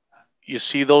 you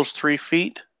see those 3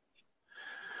 feet?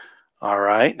 All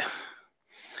right.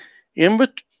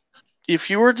 If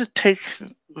you were to take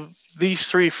these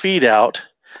 3 feet out,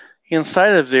 inside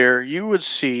of there, you would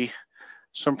see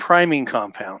some priming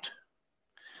compound.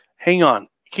 Hang on.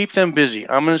 Keep them busy.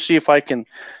 I'm going to see if I can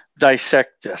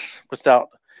dissect this without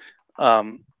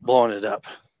blowing it up.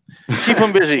 Keep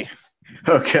them busy.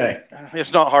 Okay.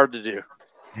 It's not hard to do.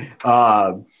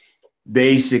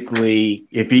 Basically,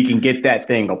 if he can get that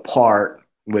thing apart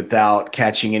without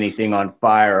catching anything on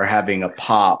fire or having a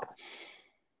pop,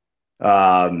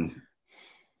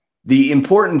 the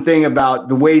important thing about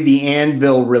the way the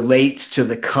anvil relates to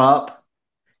the cup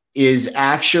is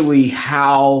actually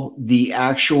how the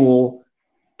actual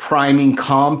priming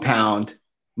compound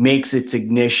makes its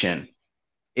ignition.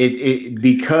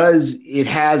 Because it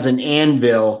has an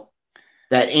anvil,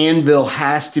 that anvil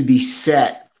has to be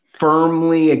set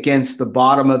firmly against the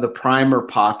bottom of the primer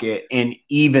pocket and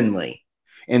evenly.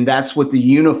 And that's what the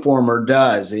uniformer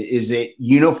does, is it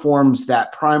uniforms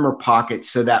that primer pocket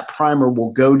so that primer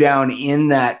will go down in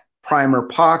that primer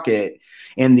pocket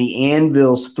and the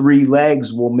anvil's 3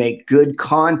 legs will make good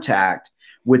contact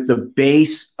with the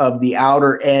base of the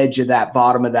outer edge of that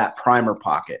bottom of that primer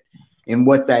pocket. And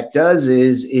what that does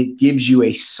is it gives you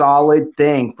a solid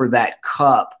thing for that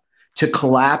cup to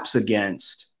collapse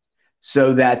against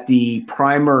so that the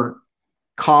primer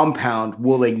compound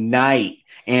will ignite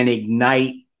and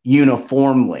ignite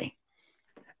uniformly.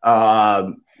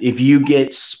 If you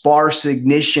get sparse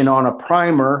ignition on a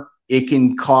primer, it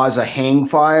can cause a hang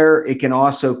fire. It can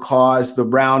also cause the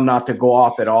round not to go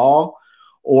off at all,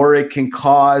 or it can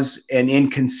cause an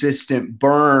inconsistent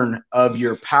burn of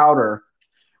your powder,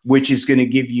 which is going to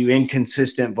give you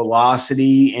inconsistent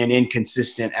velocity and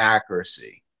inconsistent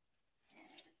accuracy.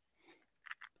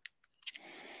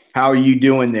 How are you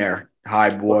doing there, hi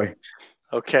boy?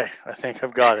 Okay, I think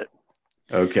I've got it.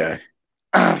 Okay.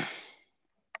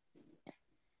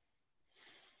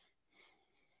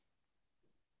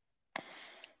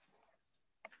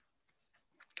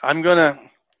 I'm gonna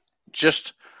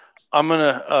just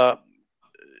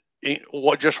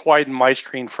widen my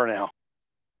screen for now.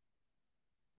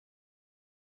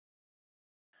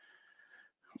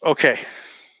 Okay.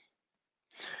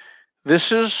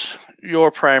 This is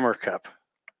your primer cup.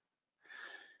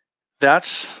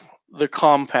 That's the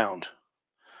compound.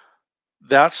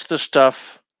 That's the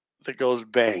stuff that goes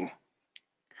bang.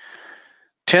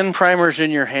 10 primers in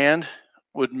your hand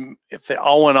would, if they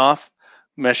all went off,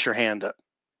 mess your hand up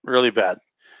really bad.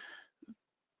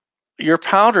 Your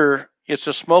powder, it's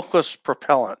a smokeless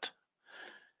propellant.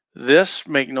 This,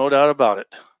 make no doubt about it,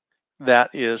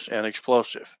 that is an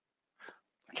explosive.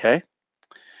 Okay?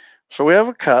 So we have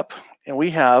a cup and we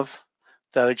have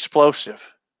that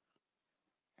explosive.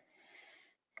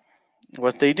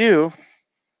 What they do,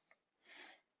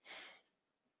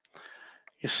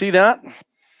 you see that?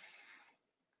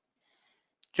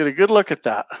 Get a good look at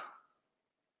that.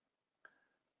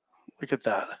 Look at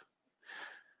that.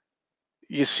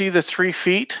 You see the 3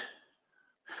 feet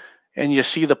and you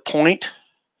see the point.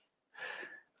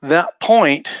 That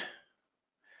point,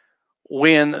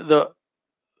 when the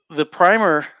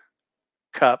primer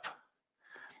cup,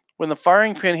 when the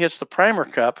firing pin hits the primer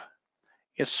cup,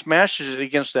 it smashes it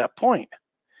against that point.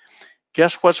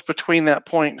 Guess what's between that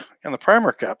point and the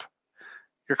primer cup?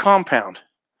 Your compound.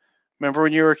 Remember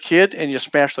when you were a kid and you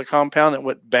smashed the compound and it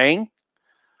went bang?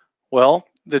 Well,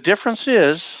 the difference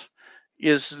is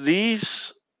this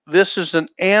is an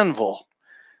anvil.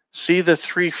 See the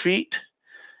 3 feet?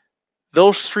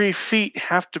 Those 3 feet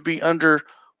have to be under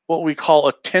what we call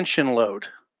a tension load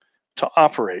to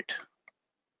operate.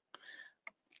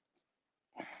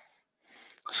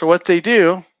 So what they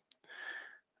do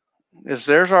is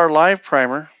there's our live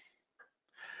primer,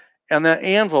 and that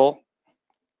anvil,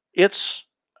 it's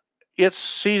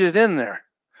seated in there.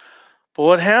 But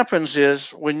what happens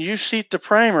is when you seat the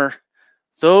primer,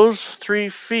 those 3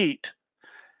 feet,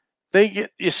 they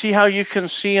get, you see how you can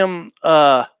see them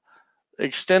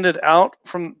extended out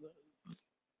from,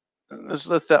 let's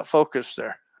let that focus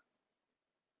there.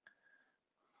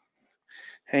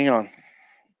 Hang on.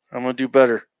 I'm going to do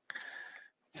better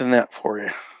than that for you.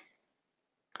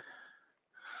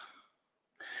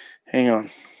 Hang on.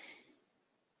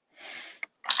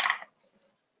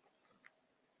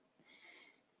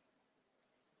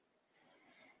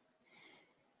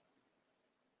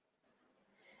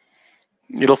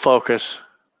 It'll focus.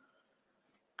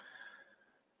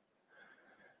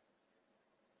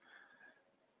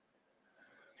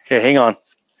 Okay, hang on.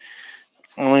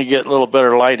 I'm going to get a little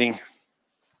better lighting.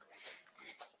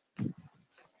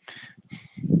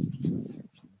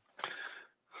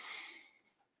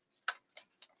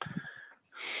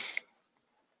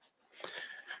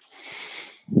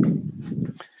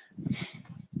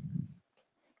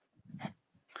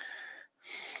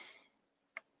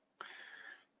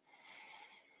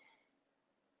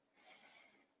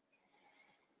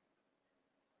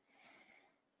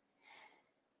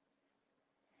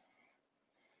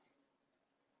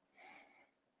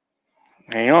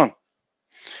 Hang on.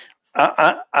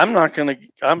 I'm not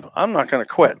gonna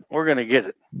quit. We're gonna get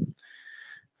it.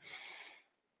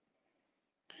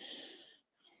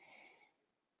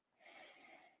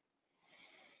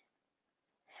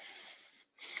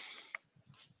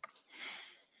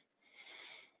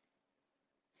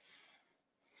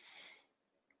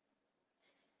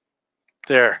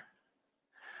 There.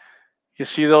 You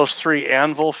see those 3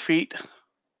 anvil feet?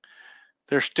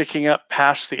 They're sticking up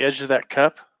past the edge of that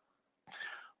cup.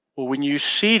 Well, when you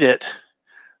seat it,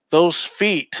 those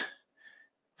feet,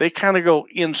 they kind of go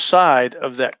inside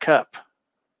of that cup.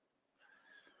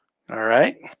 All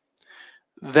right.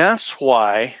 That's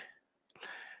why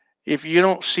if you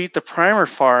don't seat the primer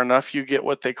far enough, you get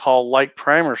what they call light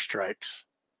primer strikes.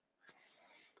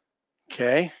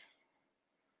 Okay.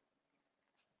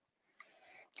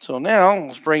 So now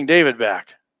let's bring David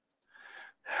back.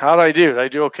 How'd I do? Did I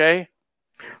do okay?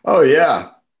 Oh, yeah.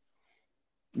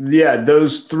 Yeah,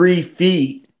 those 3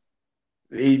 feet,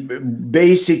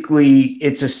 basically,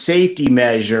 it's a safety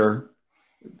measure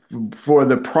for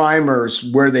the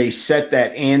primers where they set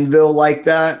that anvil like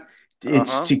that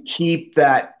It's to keep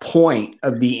that point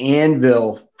of the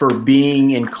anvil for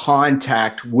being in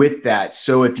contact with that.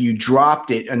 So if you dropped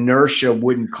it, inertia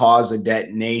wouldn't cause a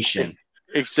detonation.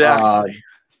 Exactly.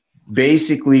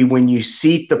 Basically, when you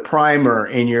seat the primer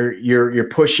and you're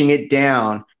pushing it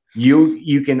down,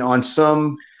 you can, on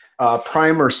some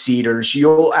primer seaters,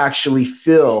 you'll actually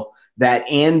feel that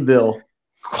anvil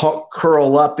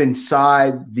curl up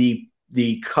inside the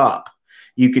cup.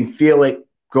 You can feel it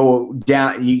go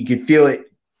down. You can feel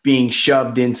it being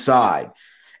shoved inside,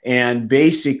 and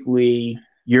basically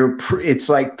it's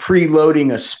like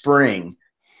preloading a spring.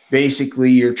 Basically,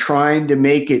 you're trying to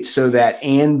make it so that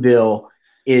anvil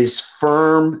is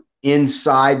firm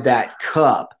inside that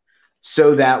cup,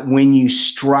 so that when you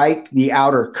strike the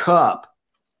outer cup,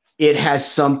 it has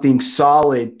something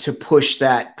solid to push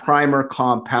that primer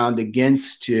compound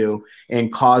against to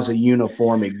and cause a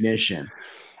uniform ignition.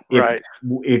 Right.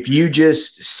 If you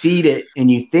just seat it and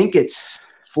you think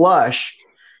it's flush,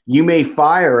 you may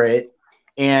fire it,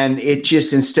 and it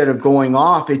just, instead of going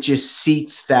off, it just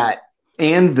seats that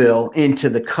anvil into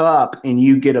the cup and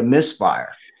you get a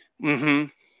misfire.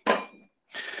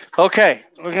 Okay,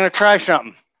 we're going to try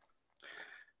something.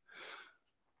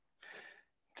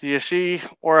 Do you see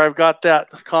where I've got that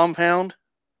compound?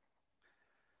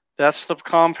 That's the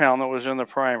compound that was in the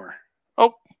primer.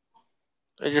 Oh,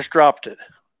 I just dropped it.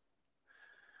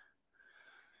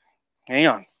 Hang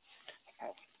on.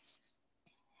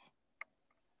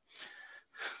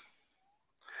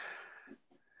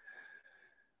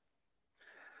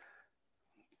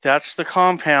 That's the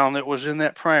compound that was in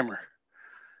that primer.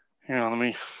 Hang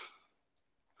on,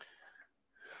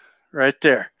 right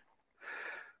there.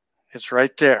 It's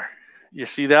right there. You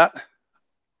see that?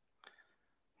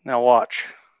 Now watch.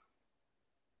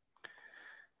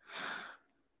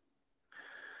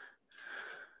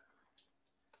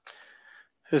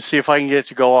 Let's see if I can get it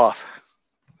to go off.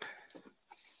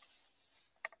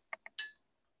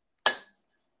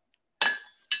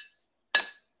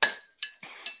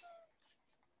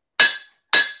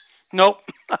 Nope.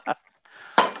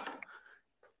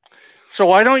 So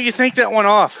why don't you think that went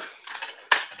off?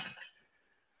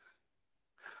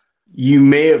 You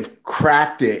may have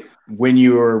cracked it when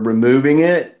you were removing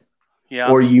it. Yeah.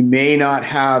 Or you may not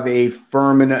have a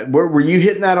firm enough. Were you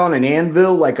hitting that on an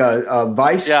anvil, like a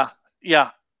vise? Yeah.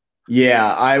 Yeah.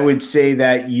 Yeah, I would say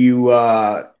that you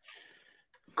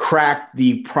cracked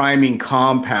the priming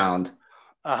compound.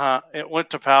 It went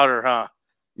to powder, huh?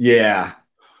 Yeah.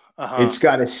 It's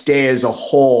got to stay as a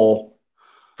whole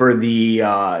for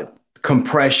the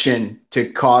compression to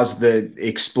cause the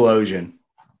explosion.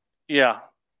 Yeah.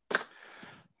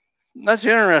 That's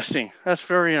interesting. That's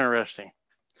very interesting.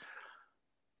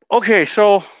 Okay,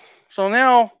 so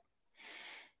now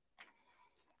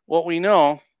what we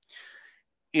know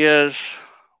is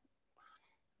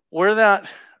where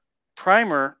that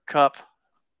primer cup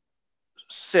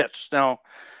sits. Now,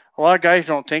 a lot of guys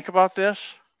don't think about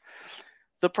this.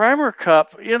 The primer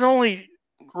cup, it only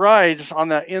rides on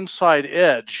that inside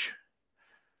edge.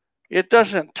 It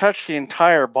doesn't touch the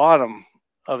entire bottom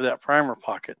of that primer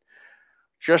pocket,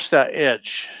 just that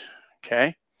edge.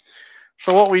 Okay.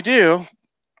 So what we do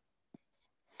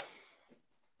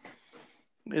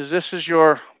is, this is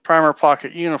your primer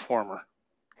pocket uniformer.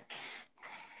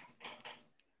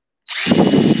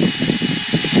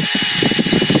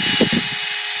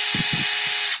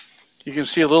 You can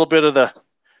see a little bit of the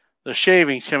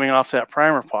shavings coming off that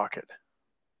primer pocket.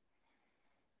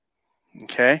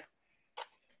 Okay.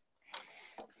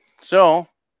 So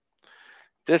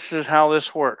this is how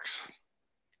this works.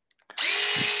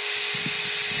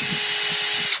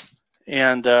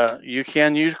 And you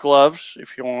can use gloves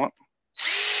if you want.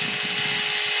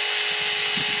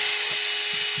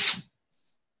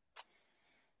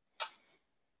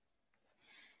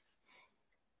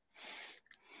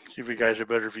 Give you guys a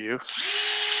better view.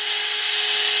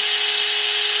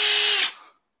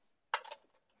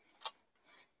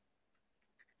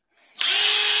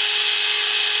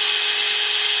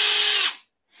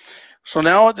 So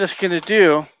now what this is going to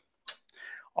do,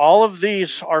 all of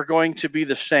these are going to be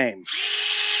the same.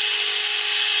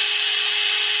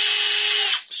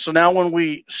 So now when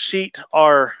we seat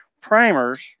our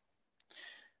primers,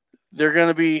 they're going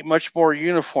to be much more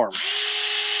uniform.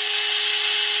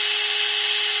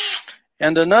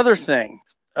 And another thing,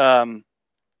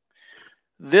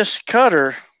 this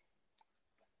cutter,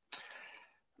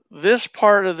 this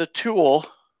part of the tool,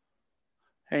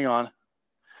 hang on,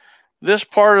 this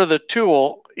part of the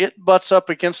tool, it butts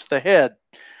up against the head.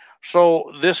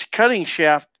 So this cutting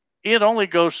shaft, it only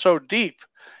goes so deep,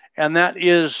 and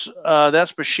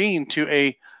that's machined to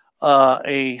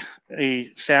a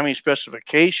SAMI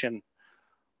specification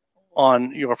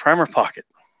on your primer pocket.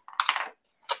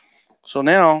 So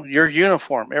now you're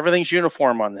uniform. Everything's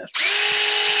uniform on this.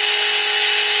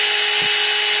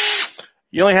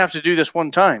 You only have to do this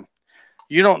one time.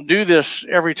 You don't do this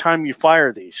every time you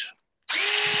fire these.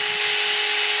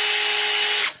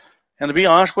 And to be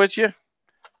honest with you,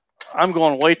 I'm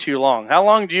going way too long. How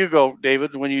long do you go,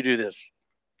 David, when you do this?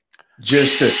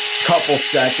 Just a couple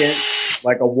seconds,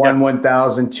 like a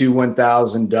 1,000, 2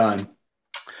 1,000 done.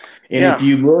 And if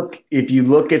you look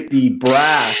at the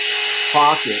brass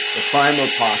pocket, the primer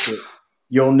pocket,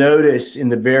 you'll notice in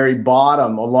the very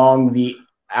bottom along the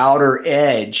outer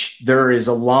edge, there is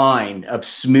a line of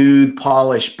smooth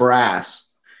polished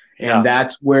brass. And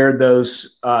that's where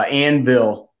those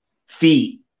anvil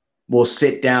feet will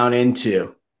sit down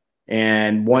into.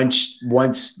 And once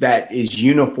that is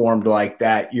uniformed like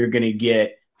that, you're going to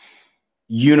get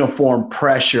uniform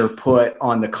pressure put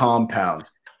on the compound.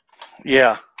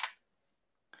 Yeah.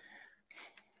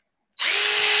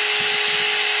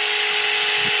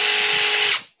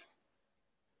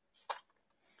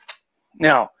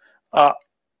 Now,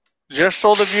 just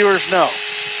so the viewers know,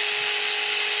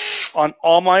 on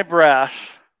all my brass,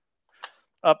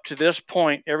 up to this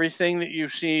point, everything that you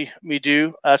see me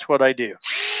do, that's what I do.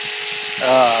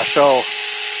 So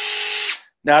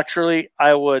naturally,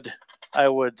 I would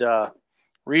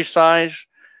resize,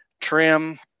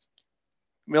 trim,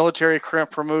 military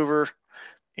crimp remover,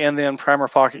 and then primer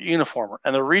pocket uniformer.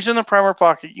 And the reason the primer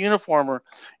pocket uniformer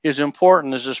is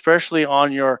important is especially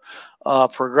on your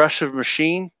progressive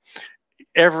machine,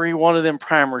 every one of them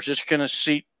primers is going to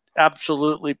seat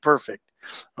absolutely perfect.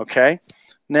 Okay.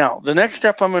 Now, the next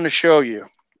step I'm going to show you,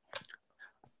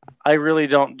 I really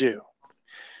don't do.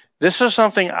 This is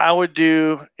something I would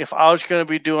do if I was going to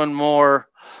be doing more,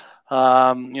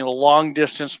 long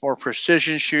distance, more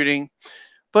precision shooting.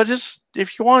 But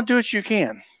if you want to do it, you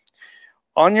can.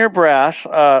 On your brass,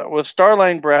 with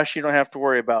Starline brass, you don't have to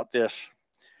worry about this.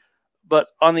 But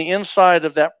on the inside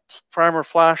of that primer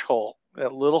flash hole,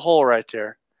 that little hole right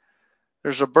there,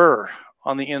 there's a burr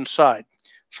on the inside.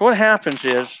 So what happens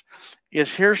is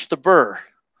here's the burr,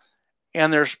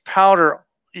 and there's powder.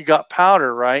 You got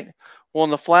powder, right? Well,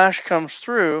 when the flash comes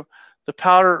through, the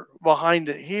powder behind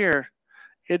it here,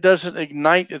 it doesn't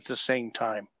ignite at the same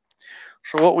time.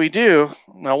 So what we do,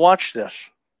 now watch this.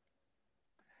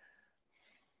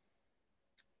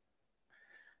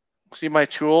 See my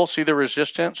tool? See the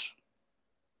resistance?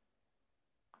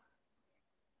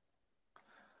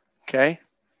 Okay.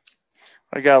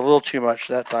 I got a little too much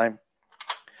that time.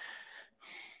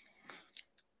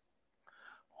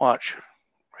 Watch.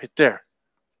 Right there.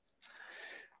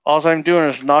 All I'm doing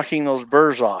is knocking those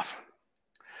burrs off.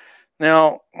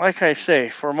 Now, like I say,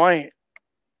 for my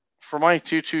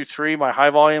 223, my high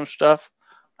volume stuff,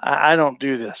 I don't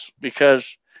do this because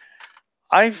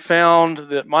I found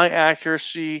that my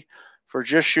accuracy for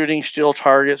just shooting steel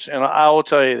targets, and I will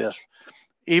tell you this,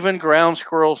 even ground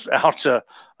squirrels out to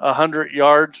 100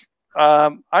 yards,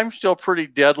 I'm still pretty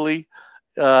deadly.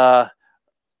 So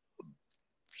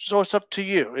it's up to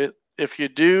you. If you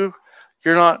do,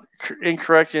 you're not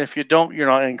incorrect, and if you don't, you're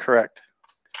not incorrect.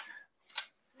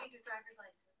 You need your driver's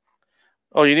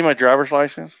license. Oh, you need my driver's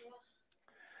license?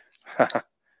 Yeah.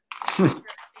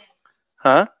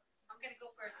 Huh? I'm going to go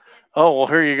for a spin. Oh, well,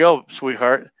 here you go,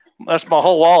 sweetheart. That's my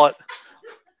whole wallet.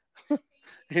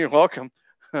 You're welcome.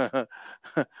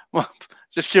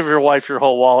 Just give your wife your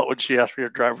whole wallet when she asks for your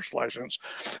driver's license.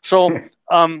 So,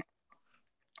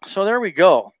 so there we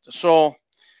go. So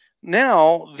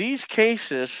now these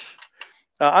cases,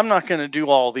 I'm not going to do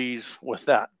all these with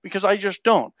that because I just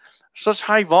don't. Such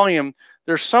high volume.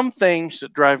 There's some things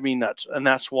that drive me nuts, and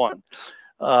that's one.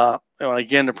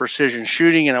 Again, the precision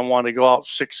shooting, and I want to go out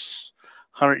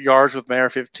 600 yards with my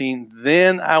AR-15.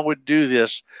 Then I would do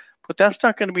this, but that's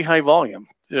not going to be high volume.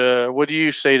 What do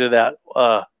you say to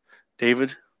that,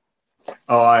 David?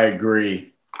 Oh, I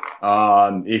agree.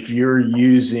 If you're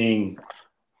using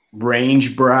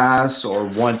range brass or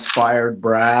once fired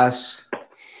brass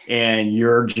and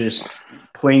you're just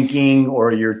plinking,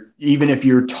 or even if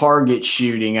you're target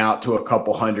shooting out to a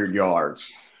couple 100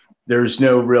 yards, there's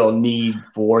no real need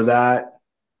for that.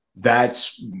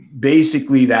 That's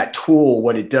basically that tool.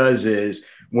 What it does is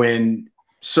when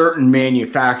certain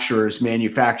manufacturers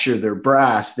manufacture their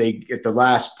brass, at the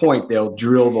last point, they'll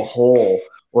drill the hole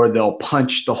or they'll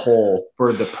punch the hole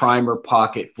for the primer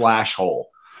pocket flash hole.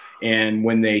 And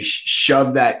when they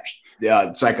shove that,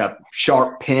 it's like a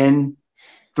sharp pin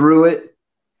through it,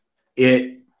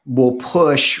 it will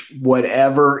push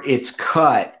whatever it's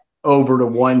cut over to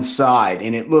one side.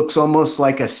 And it looks almost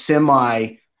like a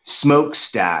semi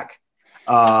smokestack.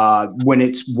 when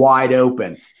it's wide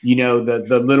open. You know,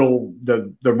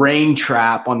 the rain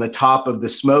trap on the top of the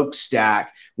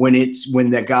smokestack, when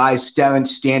the guy's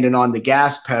standing on the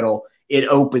gas pedal, it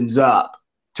opens up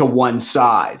to one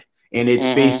side. And it's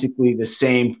basically the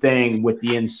same thing with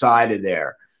the inside of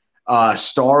there.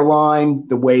 Starline,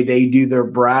 the way they do their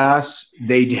brass,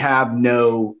 they have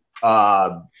no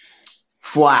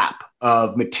flap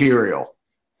of material.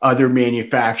 Other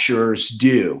manufacturers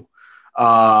do.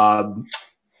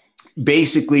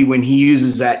 Basically, when he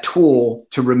uses that tool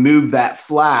to remove that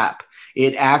flap,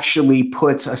 it actually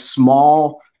puts a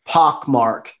small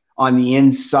pockmark on the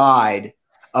inside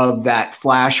of that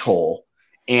flash hole.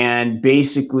 And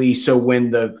basically, so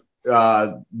when the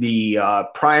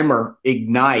primer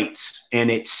ignites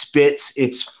and it spits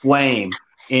its flame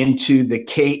into the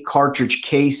cartridge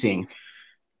casing,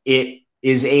 it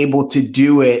is able to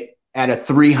do it at a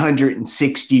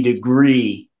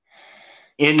 360-degree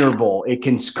interval. It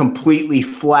can completely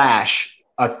flash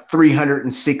a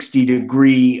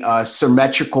 360-degree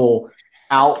symmetrical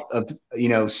out of,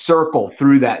 circle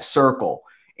through that circle,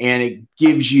 and it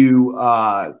gives you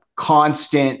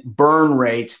constant burn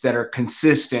rates that are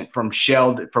consistent from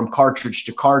cartridge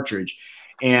to cartridge,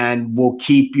 and will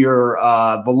keep your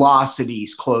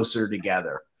velocities closer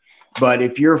together. But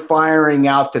if you're firing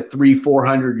out to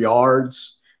 300-400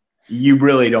 yards, you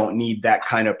really don't need that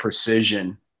kind of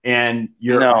precision. And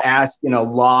you're asking a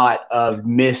lot of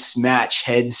mismatch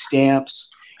head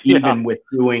stamps, even with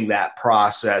doing that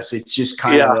process. It's just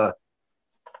kind of a...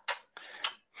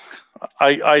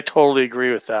 I totally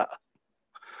agree with that.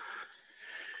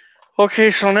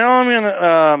 Okay, so now I'm going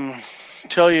to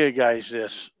tell you guys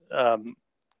this.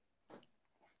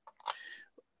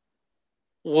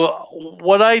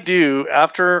 What I do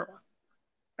after,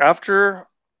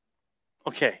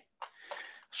 okay,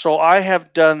 so I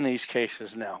have done these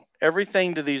cases now.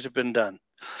 Everything to these have been done.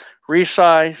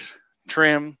 Resize,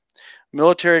 trim,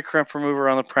 military crimp remover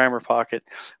on the primer pocket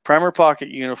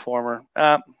uniformer.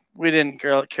 We didn't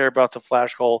care about the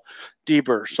flash hole,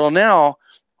 Deburr. So now,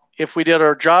 if we did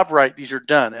our job right, these are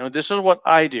done. And this is what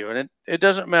I do. And it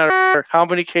doesn't matter how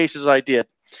many cases I did.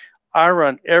 I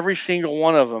run every single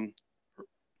one of them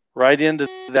right into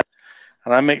that,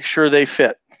 and I make sure they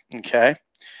fit. Okay.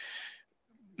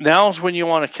 Now's when you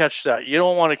want to catch that. You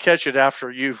don't want to catch it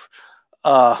after you've,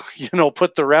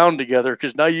 put the round together,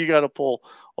 because now you got to pull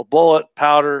a bullet,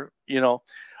 powder,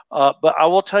 But I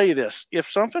will tell you this: if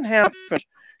something happens,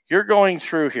 you're going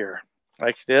through here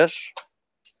like this,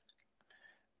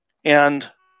 and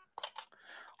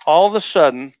all of a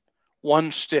sudden,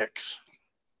 one sticks,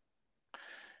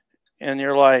 and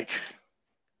you're like,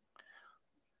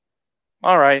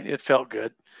 all right, it felt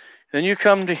good. Then you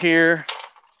come to here,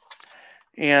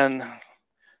 and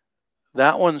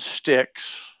that one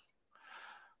sticks.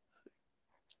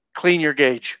 Clean your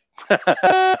gauge.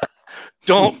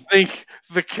 Don't think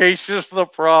the case is the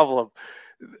problem.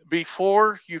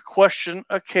 Before you question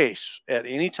a case at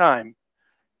any time,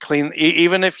 clean.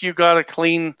 Even if you got to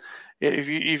clean, if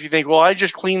you think, well, I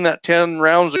just cleaned that 10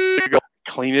 rounds ago,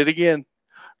 clean it again,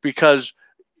 because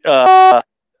a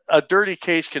dirty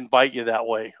case can bite you that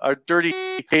way. A dirty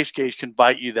case gauge can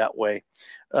bite you that way.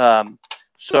 There's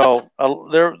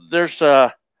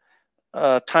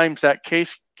times that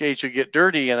case gauge will get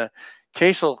dirty, and a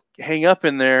case will hang up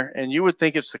in there, and you would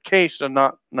think it's the case, and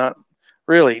not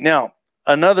really. Now,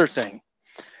 another thing,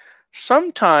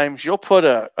 sometimes you'll put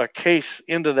a case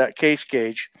into that case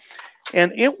gauge,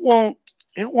 and it won't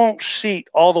seat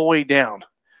all the way down.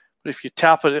 But if you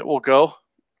tap it, it will go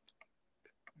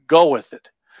with it.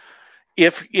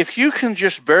 If you can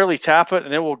just barely tap it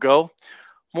and it will go,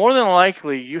 more than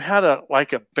likely you had a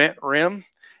bent rim,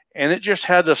 and it just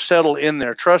had to settle in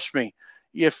there. Trust me,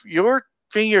 if your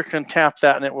finger can tap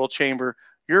that and it will chamber,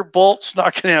 your bolt's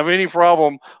not going to have any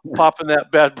problem popping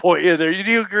that bad boy in there.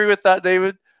 Do you agree with that,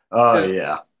 David? Oh,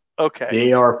 yeah. Okay.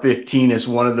 The AR-15 is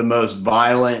one of the most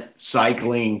violent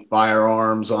cycling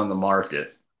firearms on the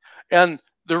market. And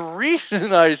the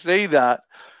reason I say that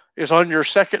is, on your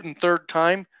second and third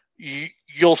time,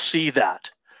 you'll see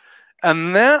that.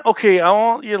 And that, okay, I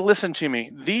want you to listen to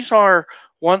me. These are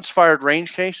once fired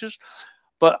range cases,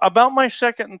 but about my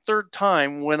second and third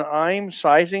time, when I'm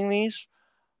sizing these,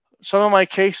 some of my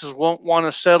cases won't want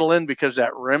to settle in because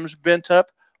that rim's bent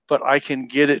up, but I can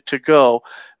get it to go.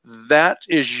 That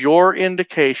is your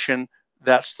indication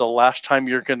that's the last time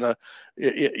you're gonna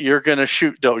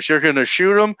shoot those. You're gonna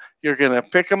shoot them, you're gonna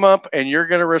pick them up, and you're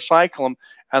gonna recycle them.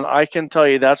 And I can tell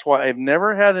you that's why I've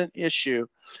never had an issue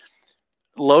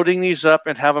loading these up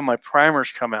and having my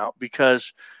primers come out,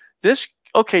 because this,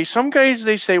 okay, some guys,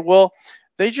 they say, well,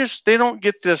 they don't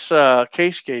get this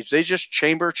case gauge. They just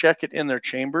chamber check it in their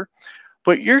chamber,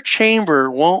 but your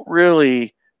chamber won't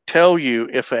really tell you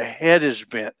if a head is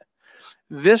bent.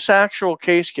 This actual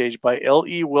case gauge by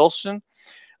L.E. Wilson,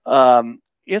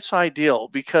 it's ideal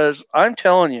because I'm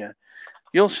telling you,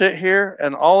 you'll sit here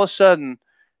and all of a sudden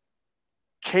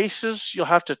cases, you'll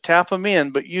have to tap them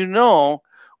in, but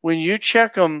when you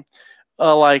check them,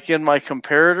 like in my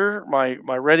comparator,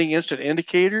 my Reading Instant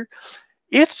Indicator,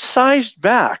 it's sized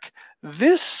back.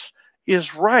 This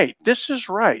is right. This is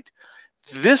right.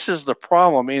 This is the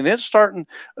problem, and it's starting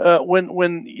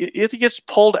when it gets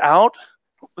pulled out,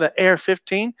 the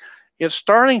AR-15, it's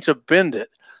starting to bend it.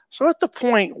 So at the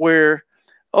point where,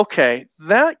 okay,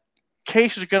 that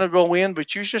case is going to go in,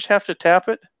 but you just have to tap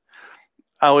it,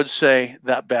 I would say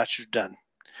that batch is done.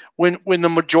 When the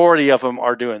majority of them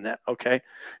are doing that, okay,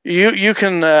 you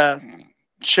can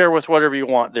share with whatever you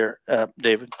want there,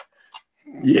 David.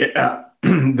 Yeah,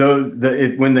 when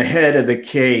the head of the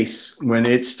case, when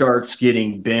it starts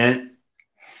getting bent,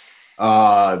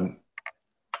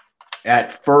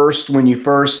 at first, when you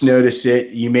first notice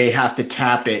it, you may have to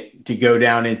tap it to go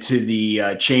down into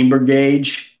the chamber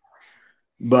gauge,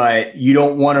 but you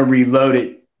don't want to reload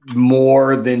it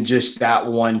more than just that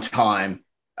one time,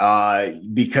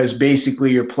 because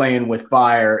basically you're playing with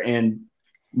fire. And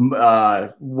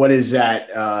what is that?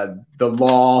 The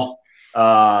law,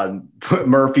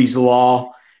 Murphy's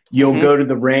Law. You'll go to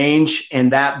the range,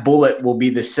 and that bullet will be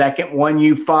the second one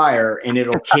you fire, and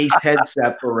it'll case head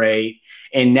separate,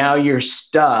 and now you're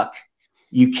stuck.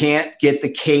 You can't get the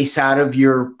case out of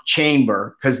your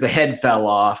chamber because the head fell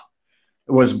off.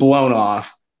 It was blown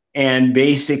off. And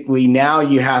basically now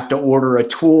you have to order a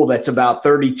tool that's about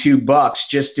 $32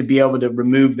 just to be able to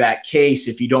remove that case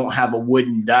if you don't have a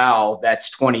wooden dowel that's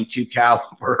 22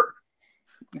 caliber.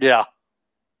 Yeah.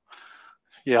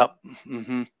 Yep.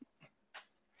 Mm-hmm.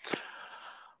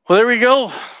 Well, there we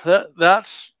go.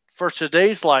 That's for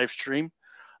today's live stream.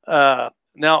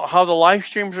 Now, how the live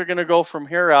streams are going to go from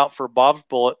here out for Bob's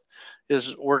Bullet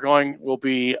is we'll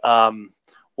be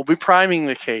priming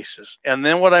the cases, and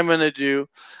then what I'm going to do,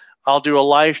 I'll do a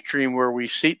live stream where we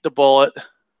seat the bullet.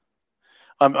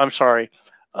 I'm sorry.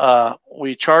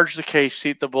 We charge the case,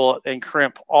 seat the bullet, and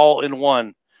crimp all in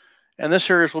one. And this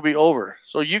series will be over.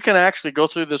 So you can actually go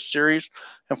through this series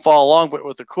and follow along. But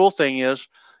what the cool thing is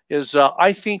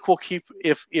I think we'll keep,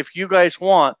 if you guys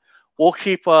want,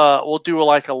 we'll do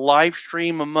like a live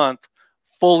stream a month,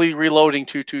 fully reloading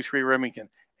 223 Remington.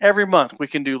 Every month we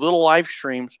can do little live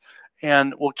streams,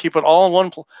 and we'll keep it all in one.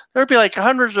 There'll be like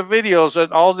hundreds of videos,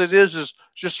 and all it is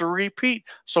just a repeat.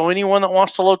 So anyone that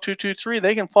wants to load 223,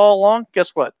 they can follow along.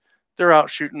 Guess what? They're out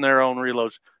shooting their own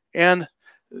reloads, and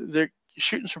they're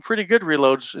shooting some pretty good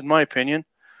reloads, in my opinion.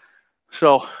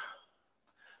 So,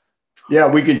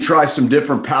 yeah, we could try some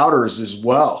different powders as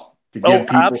well to give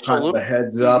people absolutely. Kind of a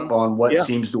heads up on what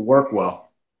seems to work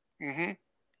well. Mm-hmm.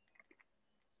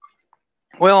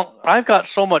 Well, I've got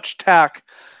so much tack.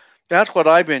 That's what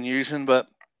I've been using, but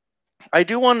I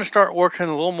do want to start working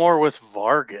a little more with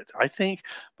Varget, I think,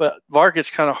 but Varget's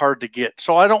kind of hard to get.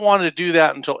 So I don't want to do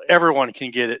that until everyone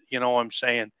can get it. You know what I'm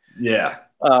saying? Yeah.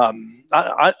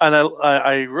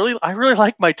 I really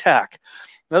like my tack.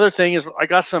 Another thing is I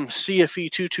got some CFE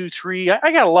 223.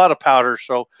 I got a lot of powder,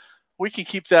 so we can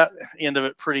keep that end of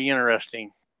it pretty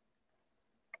interesting.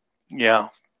 Yeah.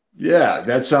 Yeah,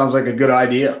 that sounds like a good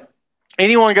idea.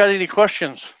 Anyone got any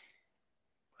questions?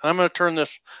 I'm going to turn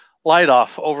this light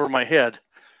off over my head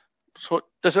so it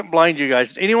doesn't blind you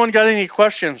guys. Anyone got any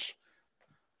questions?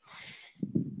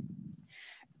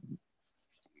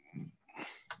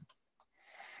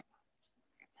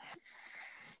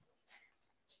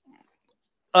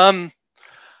 I'm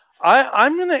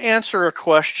going to answer a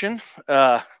question.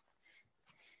 Had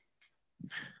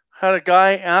a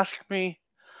guy ask me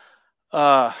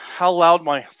how loud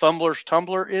my Thumbler's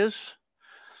tumbler is.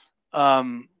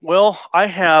 Well, I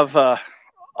have,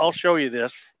 I'll show you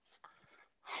this.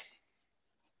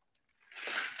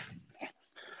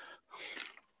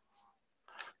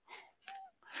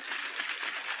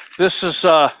 This is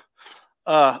aught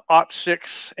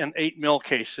 6 and 8 mil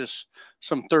cases,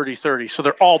 some 30-30. So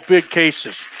they're all big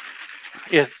cases.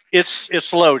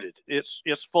 It's loaded.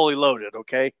 It's fully loaded.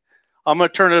 Okay, I'm gonna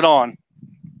turn it on.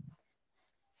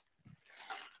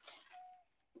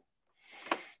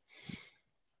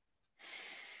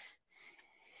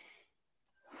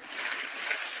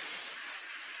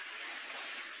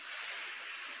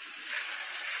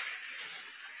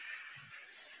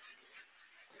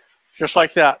 Just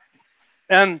like that.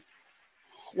 And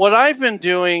what I've been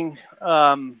doing,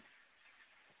 do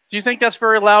you think that's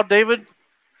very loud, David?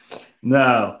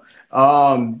 No.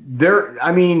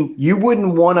 I mean, you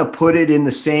wouldn't want to put it in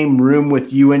the same room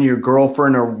with you and your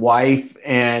girlfriend or wife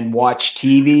and watch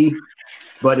TV.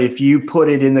 But if you put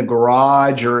it in the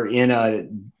garage or in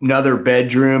another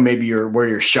bedroom, maybe where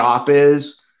your shop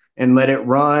is, and let it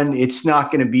run, it's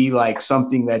not going to be like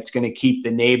something that's going to keep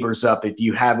the neighbors up if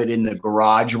you have it in the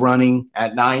garage running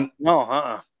at night.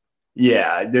 No,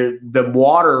 Yeah, the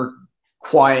water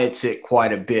quiets it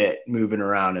quite a bit moving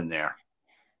around in there.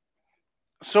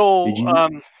 So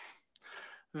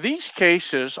these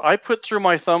cases, I put through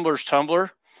my Thumbler's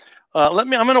tumbler. I'm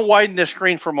going to widen this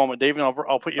screen for a moment, Dave, and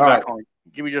I'll put you back on.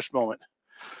 Give me just a moment.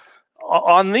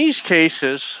 On these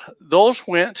cases, those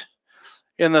went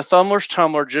in the Thumbler's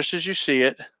tumbler, just as you see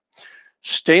it.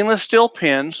 Stainless steel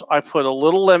pins. I put a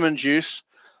little lemon juice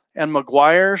and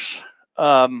McGuire's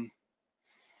wash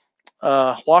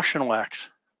and wax.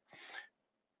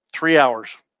 3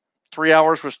 hours. 3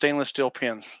 hours with stainless steel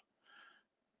pins.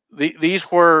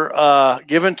 These were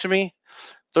given to me.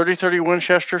 30-30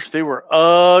 Winchesters. They were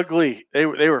ugly. They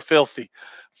were filthy.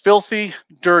 Filthy,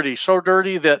 dirty. So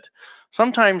dirty that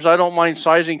sometimes I don't mind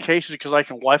sizing cases because I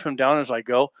can wipe them down as I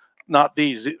go. Not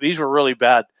these. These were really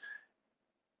bad.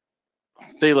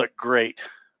 They look great.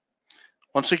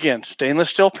 Once again, stainless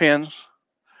steel pins,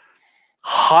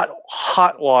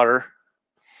 hot water,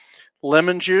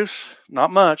 lemon juice,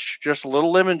 not much, just a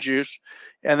little lemon juice,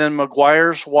 and then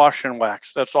McGuire's wash and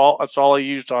wax. That's all I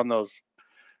used on those.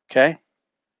 Okay.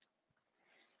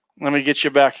 Let me get you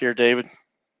back here, David.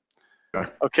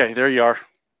 Okay, there you are.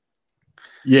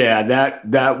 Yeah,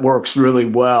 that works really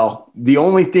well. The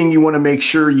only thing you want to make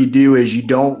sure you do is you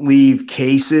don't leave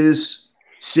cases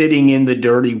sitting in the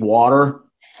dirty water,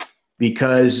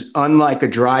 because unlike a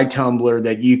dry tumbler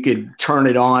that you could turn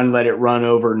it on, let it run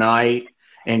overnight,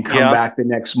 and come back the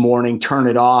next morning, turn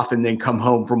it off, and then come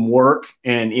home from work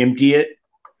and empty it.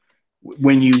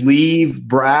 When you leave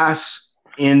brass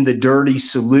in the dirty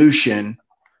solution,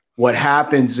 what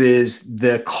happens is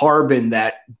the carbon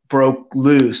that broke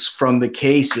loose from the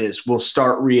cases will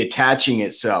start reattaching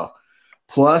itself.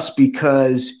 Plus,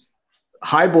 because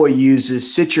Highboy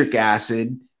uses citric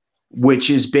acid, which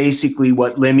is basically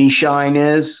what Lemmy Shine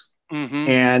is,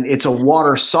 and it's a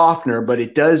water softener, but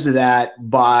it does that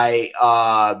by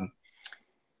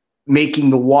making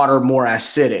the water more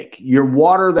acidic. Your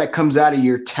water that comes out of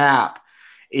your tap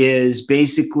is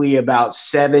basically about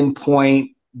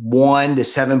 7.1 to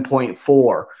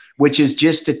 7.4, which is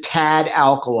just a tad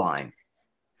alkaline.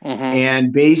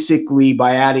 And basically,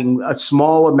 by adding a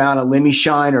small amount of Lemmy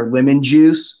Shine or lemon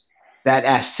juice, that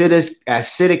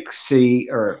acidicy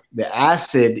or the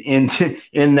acid in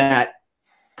that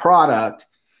product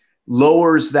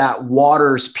lowers that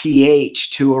water's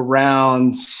pH to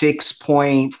around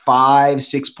 6.5,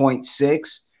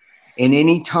 6.6. And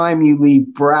anytime you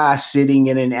leave brass sitting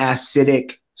in an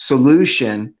acidic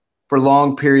solution for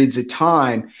long periods of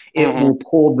time, it will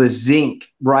pull the zinc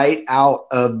right out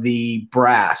of the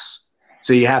brass.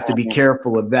 So you have to be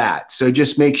careful of that. So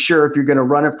just make sure if you're going to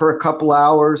run it for a couple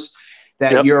hours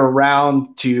that you're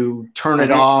around to turn it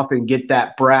off and get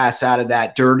that brass out of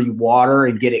that dirty water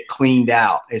and get it cleaned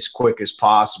out as quick as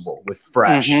possible with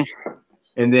fresh,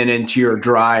 and then into your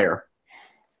dryer.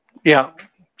 Yeah.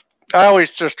 I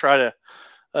always just try to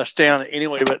stay on it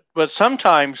anyway, but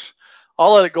sometimes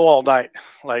I'll let it go all night.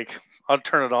 Like, I'll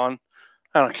turn it on.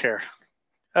 I don't care.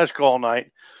 I just go all night.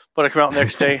 But I come out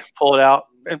next day, pull it out,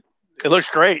 and it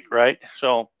looks great, right?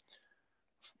 So,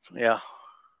 yeah.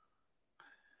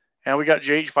 And we got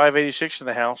JH586 in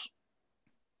the house.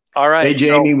 All right. Hey,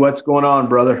 Jamie, what's going on,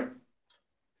 brother?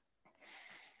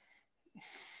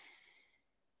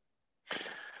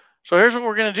 So here's what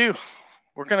we're going to do.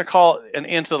 We're going to call it an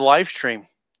end to the live stream.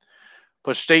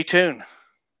 But stay tuned,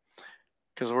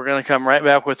 because we're going to come right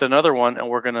back with another one, and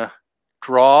we're going to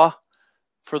draw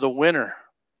for the winner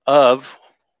of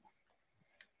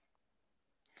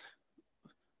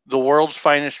the world's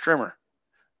finest trimmer.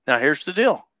 Now, here's the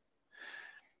deal.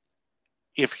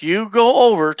 If you go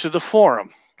over to the forum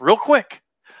real quick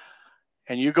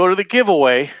and you go to the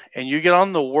giveaway and you get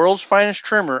on the world's finest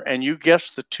trimmer and you guess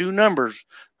the two numbers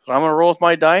that I'm going to roll with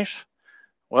my dice,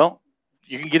 well,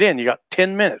 you can get in. You got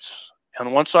 10 minutes.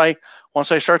 And once I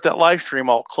start that live stream,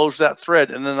 I'll close that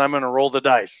thread, and then I'm going to roll the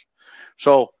dice.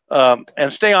 So,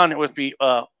 and stay on it with me.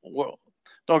 Don't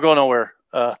go nowhere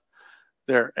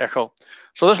there, Echo.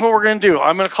 So this is what we're going to do.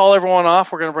 I'm going to call everyone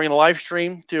off. We're going to bring the live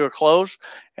stream to a close,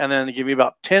 and then give me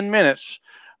about 10 minutes,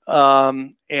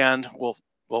 and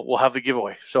we'll have the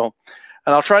giveaway. So,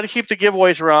 and I'll try to keep the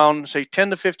giveaways around, say, 10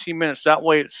 to 15 minutes. That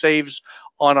way it saves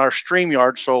on our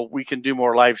StreamYard so we can do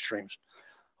more live streams.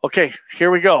 Okay,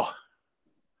 here we go.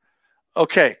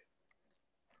 Okay.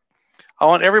 I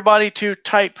want everybody to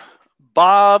type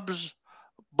Bob's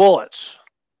Bullets.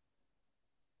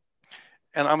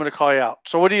 And I'm going to call you out.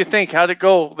 So what do you think? How'd it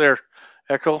go there,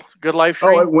 Echo? Good live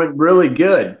stream? Oh, it went really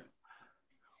good.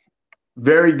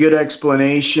 Very good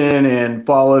explanation and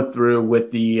follow through with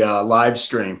the live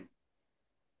stream.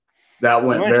 That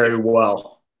went very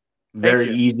well.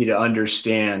 Very easy to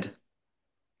understand.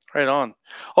 Right on.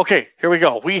 Okay, here we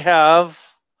go. We have,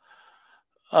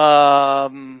 wow,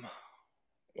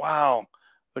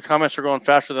 the comments are going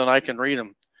faster than I can read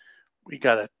them. We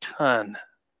got a ton.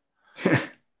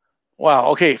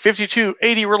 Wow. Okay.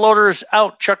 5280 Reloader is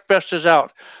out. Chuck Best is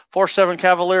out. 47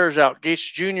 Cavalier is out. Gates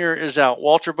Jr. is out.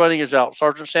 Walter Bunning is out.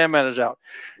 Sergeant Sandman is out.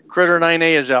 Critter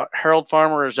 9A is out. Harold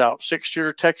Farmer is out.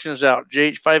 6-Shooter Texan is out.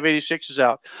 JH586 is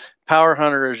out. Power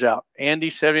Hunter is out. Andy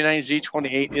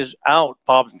 79Z28 is out.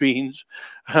 Bob's Beans.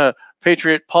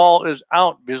 Patriot Paul is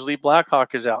out. Bisley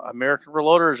Blackhawk is out. American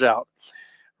Reloader is out.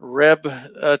 Reb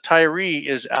Tyree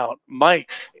is out.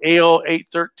 Mike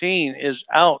AO813 is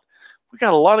out. We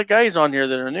got a lot of guys on here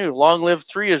that are new. Long Live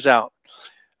 3 is out.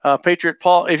 Patriot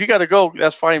Paul, if you got to go,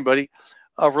 that's fine, buddy.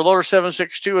 Reloader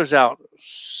 762 is out.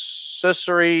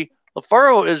 Cesare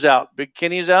LaFaro is out. Big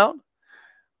Kenny is out.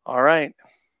 All right.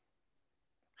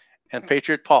 And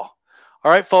Patriot Paul.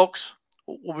 All right, folks.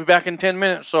 We'll be back in 10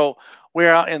 minutes. So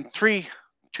we're out in 3,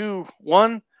 2,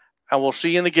 1, and we'll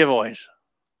see you in the giveaways.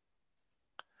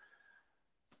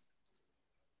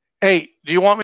 Hey, do you want me